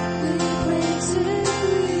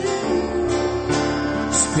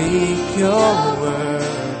 speak your word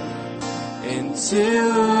into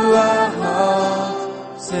our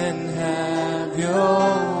hearts and have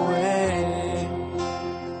your way.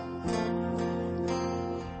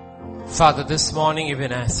 Father, this morning,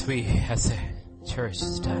 even as we as a church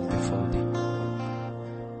stand before thee,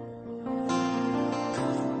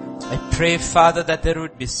 I pray, Father, that there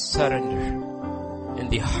would be surrender in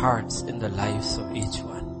the hearts, in the lives of each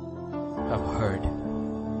one who have heard.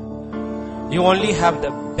 You only have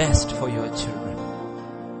the best for your children.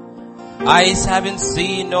 Eyes haven't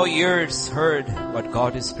seen, no ears heard what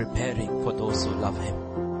God is preparing for those who love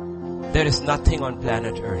Him. There is nothing on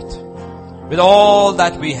planet Earth, with all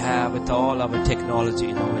that we have, with all our technology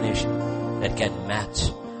innovation, that can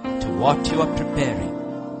match to what you are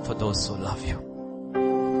preparing for those who love you.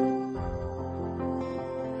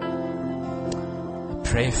 I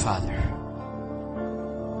pray, Father,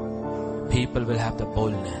 people will have the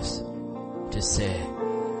boldness to say,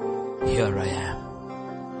 here I am.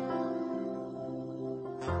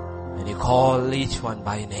 When you call each one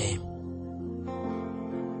by name,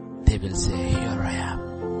 they will say, here I am.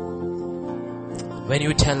 When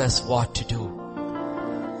you tell us what to do,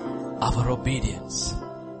 our obedience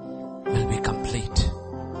will be complete.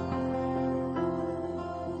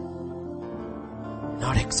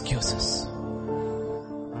 Not excuses.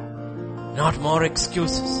 Not more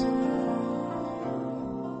excuses.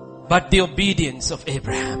 But the obedience of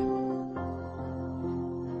Abraham.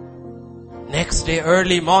 Next day,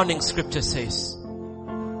 early morning, scripture says,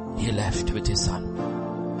 he left with his son.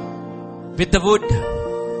 With the wood,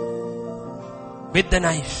 with the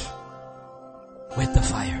knife, with the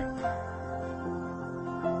fire.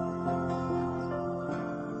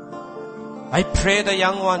 I pray the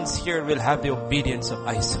young ones here will have the obedience of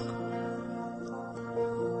Isaac.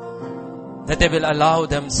 That they will allow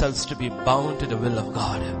themselves to be bound to the will of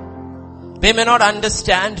God. They may not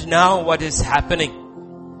understand now what is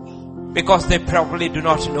happening, because they probably do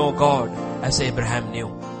not know God as Abraham knew.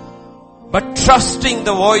 But trusting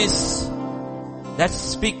the voice that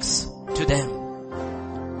speaks to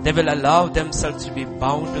them, they will allow themselves to be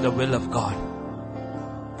bound to the will of God.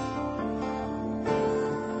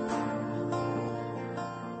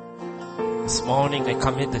 This morning I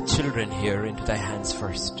commit the children here into thy hands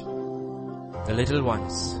first. The little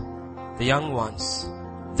ones, the young ones,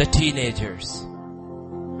 the teenagers,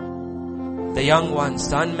 the young ones,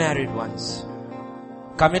 the unmarried ones.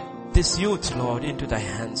 Commit this youth, Lord, into thy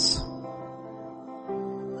hands.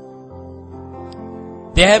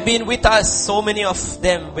 They have been with us, so many of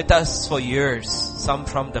them with us for years, some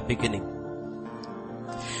from the beginning.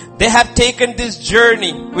 They have taken this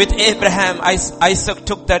journey with Abraham. Isaac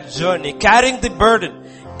took that journey, carrying the burden,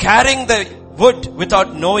 carrying the wood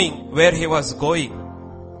without knowing where he was going.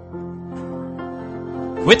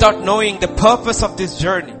 Without knowing the purpose of this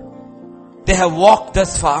journey. They have walked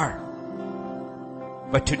thus far.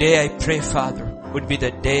 But today I pray, Father, would be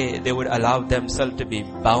the day they would allow themselves to be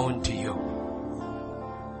bound to you.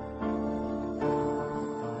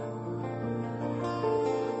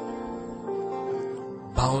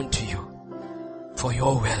 Bound to you for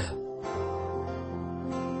your will.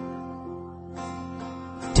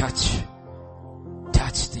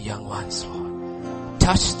 Touch the young ones, Lord.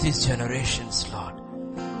 Touch these generations, Lord.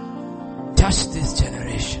 Touch this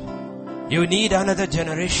generation. You need another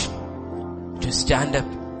generation to stand up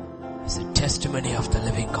as a testimony of the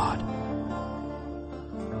living God.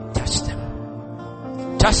 Touch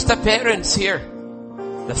them. Touch the parents here,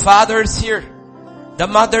 the fathers here, the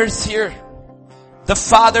mothers here, the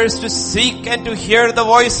fathers to seek and to hear the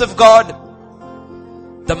voice of God.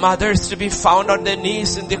 The mothers to be found on their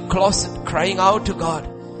knees in the closet crying out to God.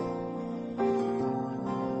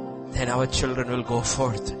 Then our children will go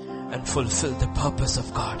forth and fulfill the purpose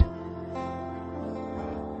of God.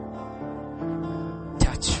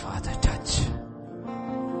 Touch, Father, touch.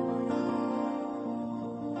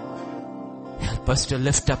 Help us to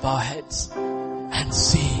lift up our heads and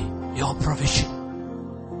see your provision.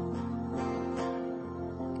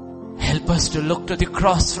 Help us to look to the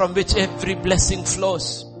cross from which every blessing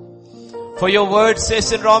flows. For your word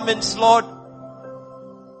says in Romans, Lord,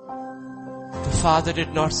 the Father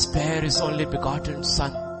did not spare his only begotten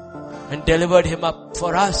Son and delivered him up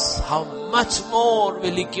for us. How much more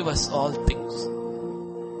will he give us all things?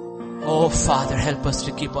 Oh Father, help us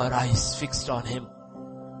to keep our eyes fixed on him.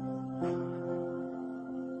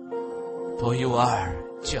 For you are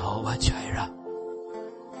Jehovah Jireh,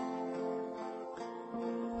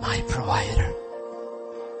 my provider.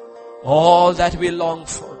 All that we long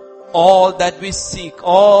for, all that we seek,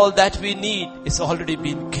 all that we need is already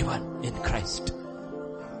been given in Christ.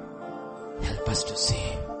 Help us to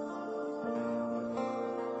see.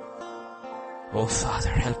 Oh Father,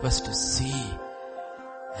 help us to see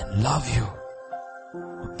and love you,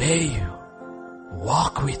 obey you,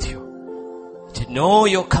 walk with you, to know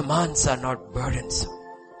your commands are not burdensome.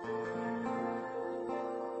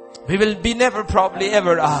 We will be never probably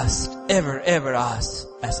ever asked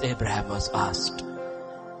as Abraham was asked.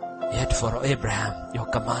 Yet for Abraham, your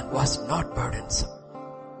command was not burdensome.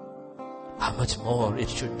 How much more it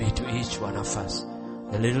should be to each one of us,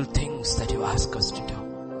 the little things that you ask us to do.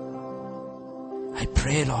 I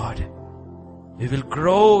pray, Lord, we will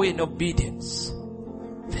grow in obedience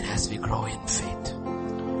even as we grow in faith.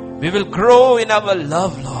 We will grow in our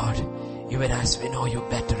love, Lord, even as we know you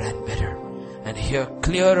better and better and hear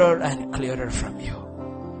clearer and clearer from you.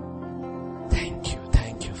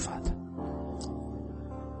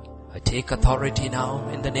 I take authority now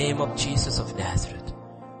in the name of Jesus of Nazareth.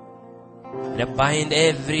 And I bind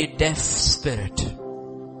every deaf spirit.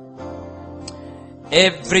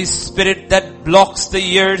 Every spirit that blocks the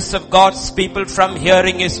ears of God's people from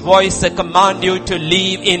hearing His voice, I command you to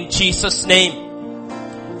leave in Jesus' name.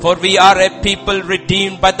 For we are a people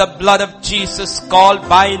redeemed by the blood of Jesus, called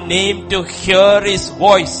by name to hear His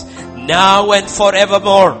voice now and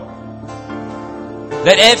forevermore.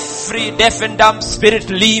 Let every deaf and dumb spirit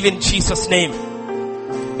leave in Jesus' name.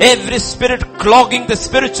 Every spirit clogging the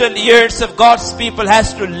spiritual ears of God's people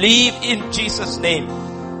has to leave in Jesus' name.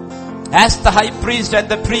 As the high priest and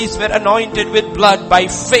the priests were anointed with blood, by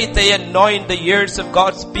faith they anoint the ears of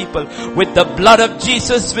God's people with the blood of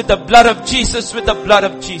Jesus, with the blood of Jesus, with the blood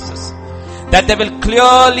of Jesus. That they will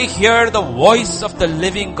clearly hear the voice of the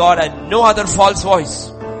living God and no other false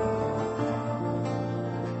voice.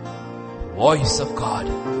 Voice of God.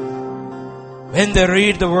 When they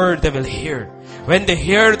read the word, they will hear. When they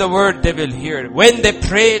hear the word, they will hear. When they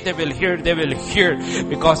pray, they will hear. They will hear.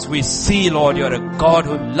 Because we see, Lord, you are a God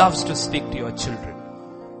who loves to speak to your children.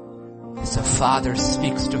 As a father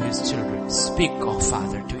speaks to his children, speak, oh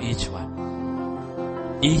Father, to each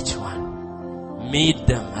one. Each one. Meet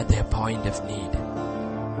them at their point of need.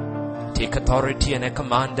 Take authority and I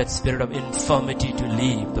command that spirit of infirmity to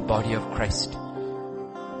leave the body of Christ.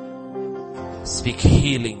 Speak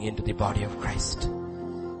healing into the body of Christ.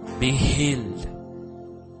 Be healed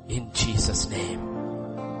in Jesus'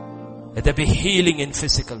 name. Let there be healing in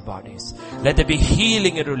physical bodies. Let there be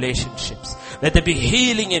healing in relationships. Let there be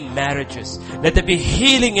healing in marriages. Let there be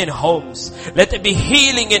healing in homes. Let there be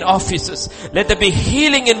healing in offices. Let there be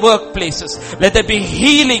healing in workplaces. Let there be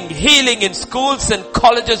healing in schools and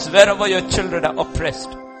colleges wherever your children are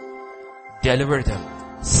oppressed. Deliver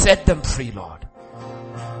them. Set them free, Lord.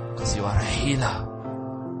 Because you are a healer.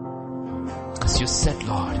 Because you said,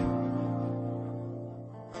 Lord,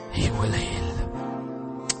 He will heal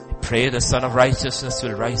them. I pray the Son of Righteousness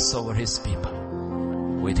will rise over His people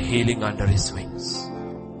with healing under His wings.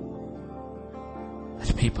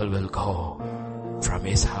 That people will go from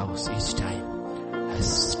His house each time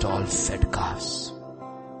as stall-fed calves.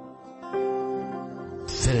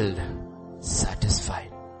 Filled,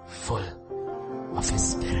 satisfied, full of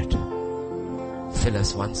His Spirit. Fill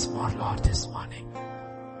us once more, Lord, this morning.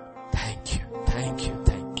 Thank you, thank you,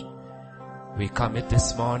 thank you. We commit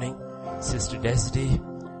this morning Sister Destiny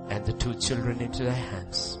and the 2 children into thy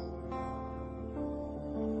hands.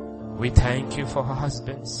 We thank you for her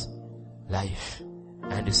husband's life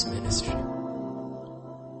and his ministry.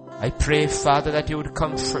 I pray, Father, that you would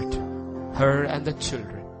comfort her and the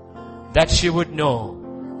children, that she would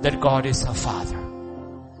know that God is her Father.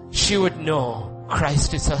 She would know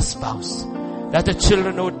Christ is her spouse. That the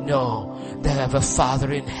children would know they have a Father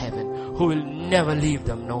in heaven who will never leave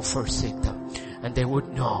them nor forsake them. And they would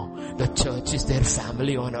know the church is their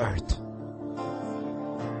family on earth.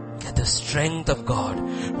 And the strength of God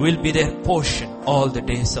will be their portion all the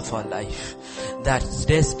days of our life. That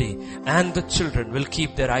Destiny and the children will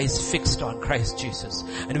keep their eyes fixed on Christ Jesus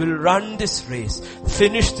and will run this race,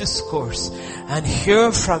 finish this course and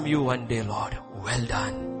hear from you one day, Lord. Well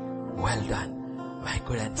done, my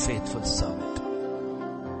good and faithful servant.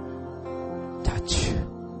 Touch,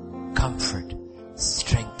 comfort,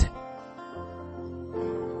 strengthen.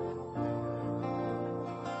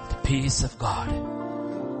 The peace of God,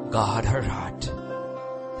 guard her heart.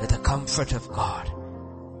 Let the comfort of God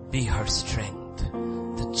be her strength.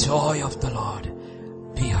 The joy of the Lord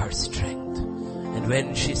be her strength. And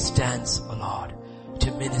when she stands, O Lord,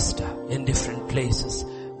 to minister in different places,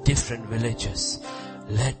 different villages,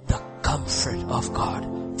 let the comfort of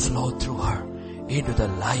God flow through her into the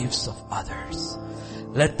lives of others.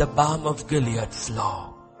 Let the balm of Gilead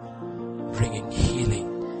flow, bringing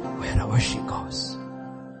healing wherever she goes.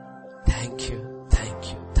 Thank you,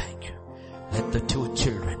 thank you, thank you. Let the 2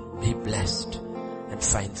 children be blessed and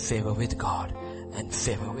find favor with God and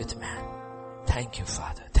favor with man. Thank you,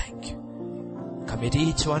 Father, thank you. Commit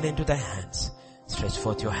each one into thy hands. Stretch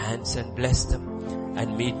forth your hands and bless them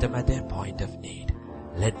and meet them at their point of need.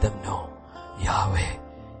 Let them know Yahweh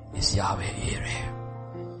is Yahweh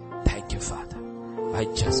Yireh. Thank you, Father. I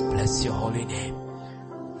just bless your holy name.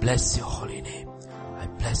 Bless your holy name. I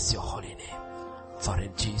bless your holy name. For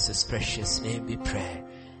in Jesus' precious name we pray.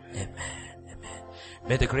 Amen. Amen.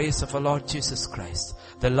 May the grace of our Lord Jesus Christ,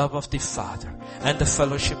 the love of the Father, and the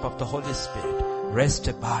fellowship of the Holy Spirit rest,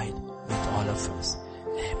 abide with all of us.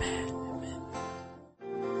 Amen.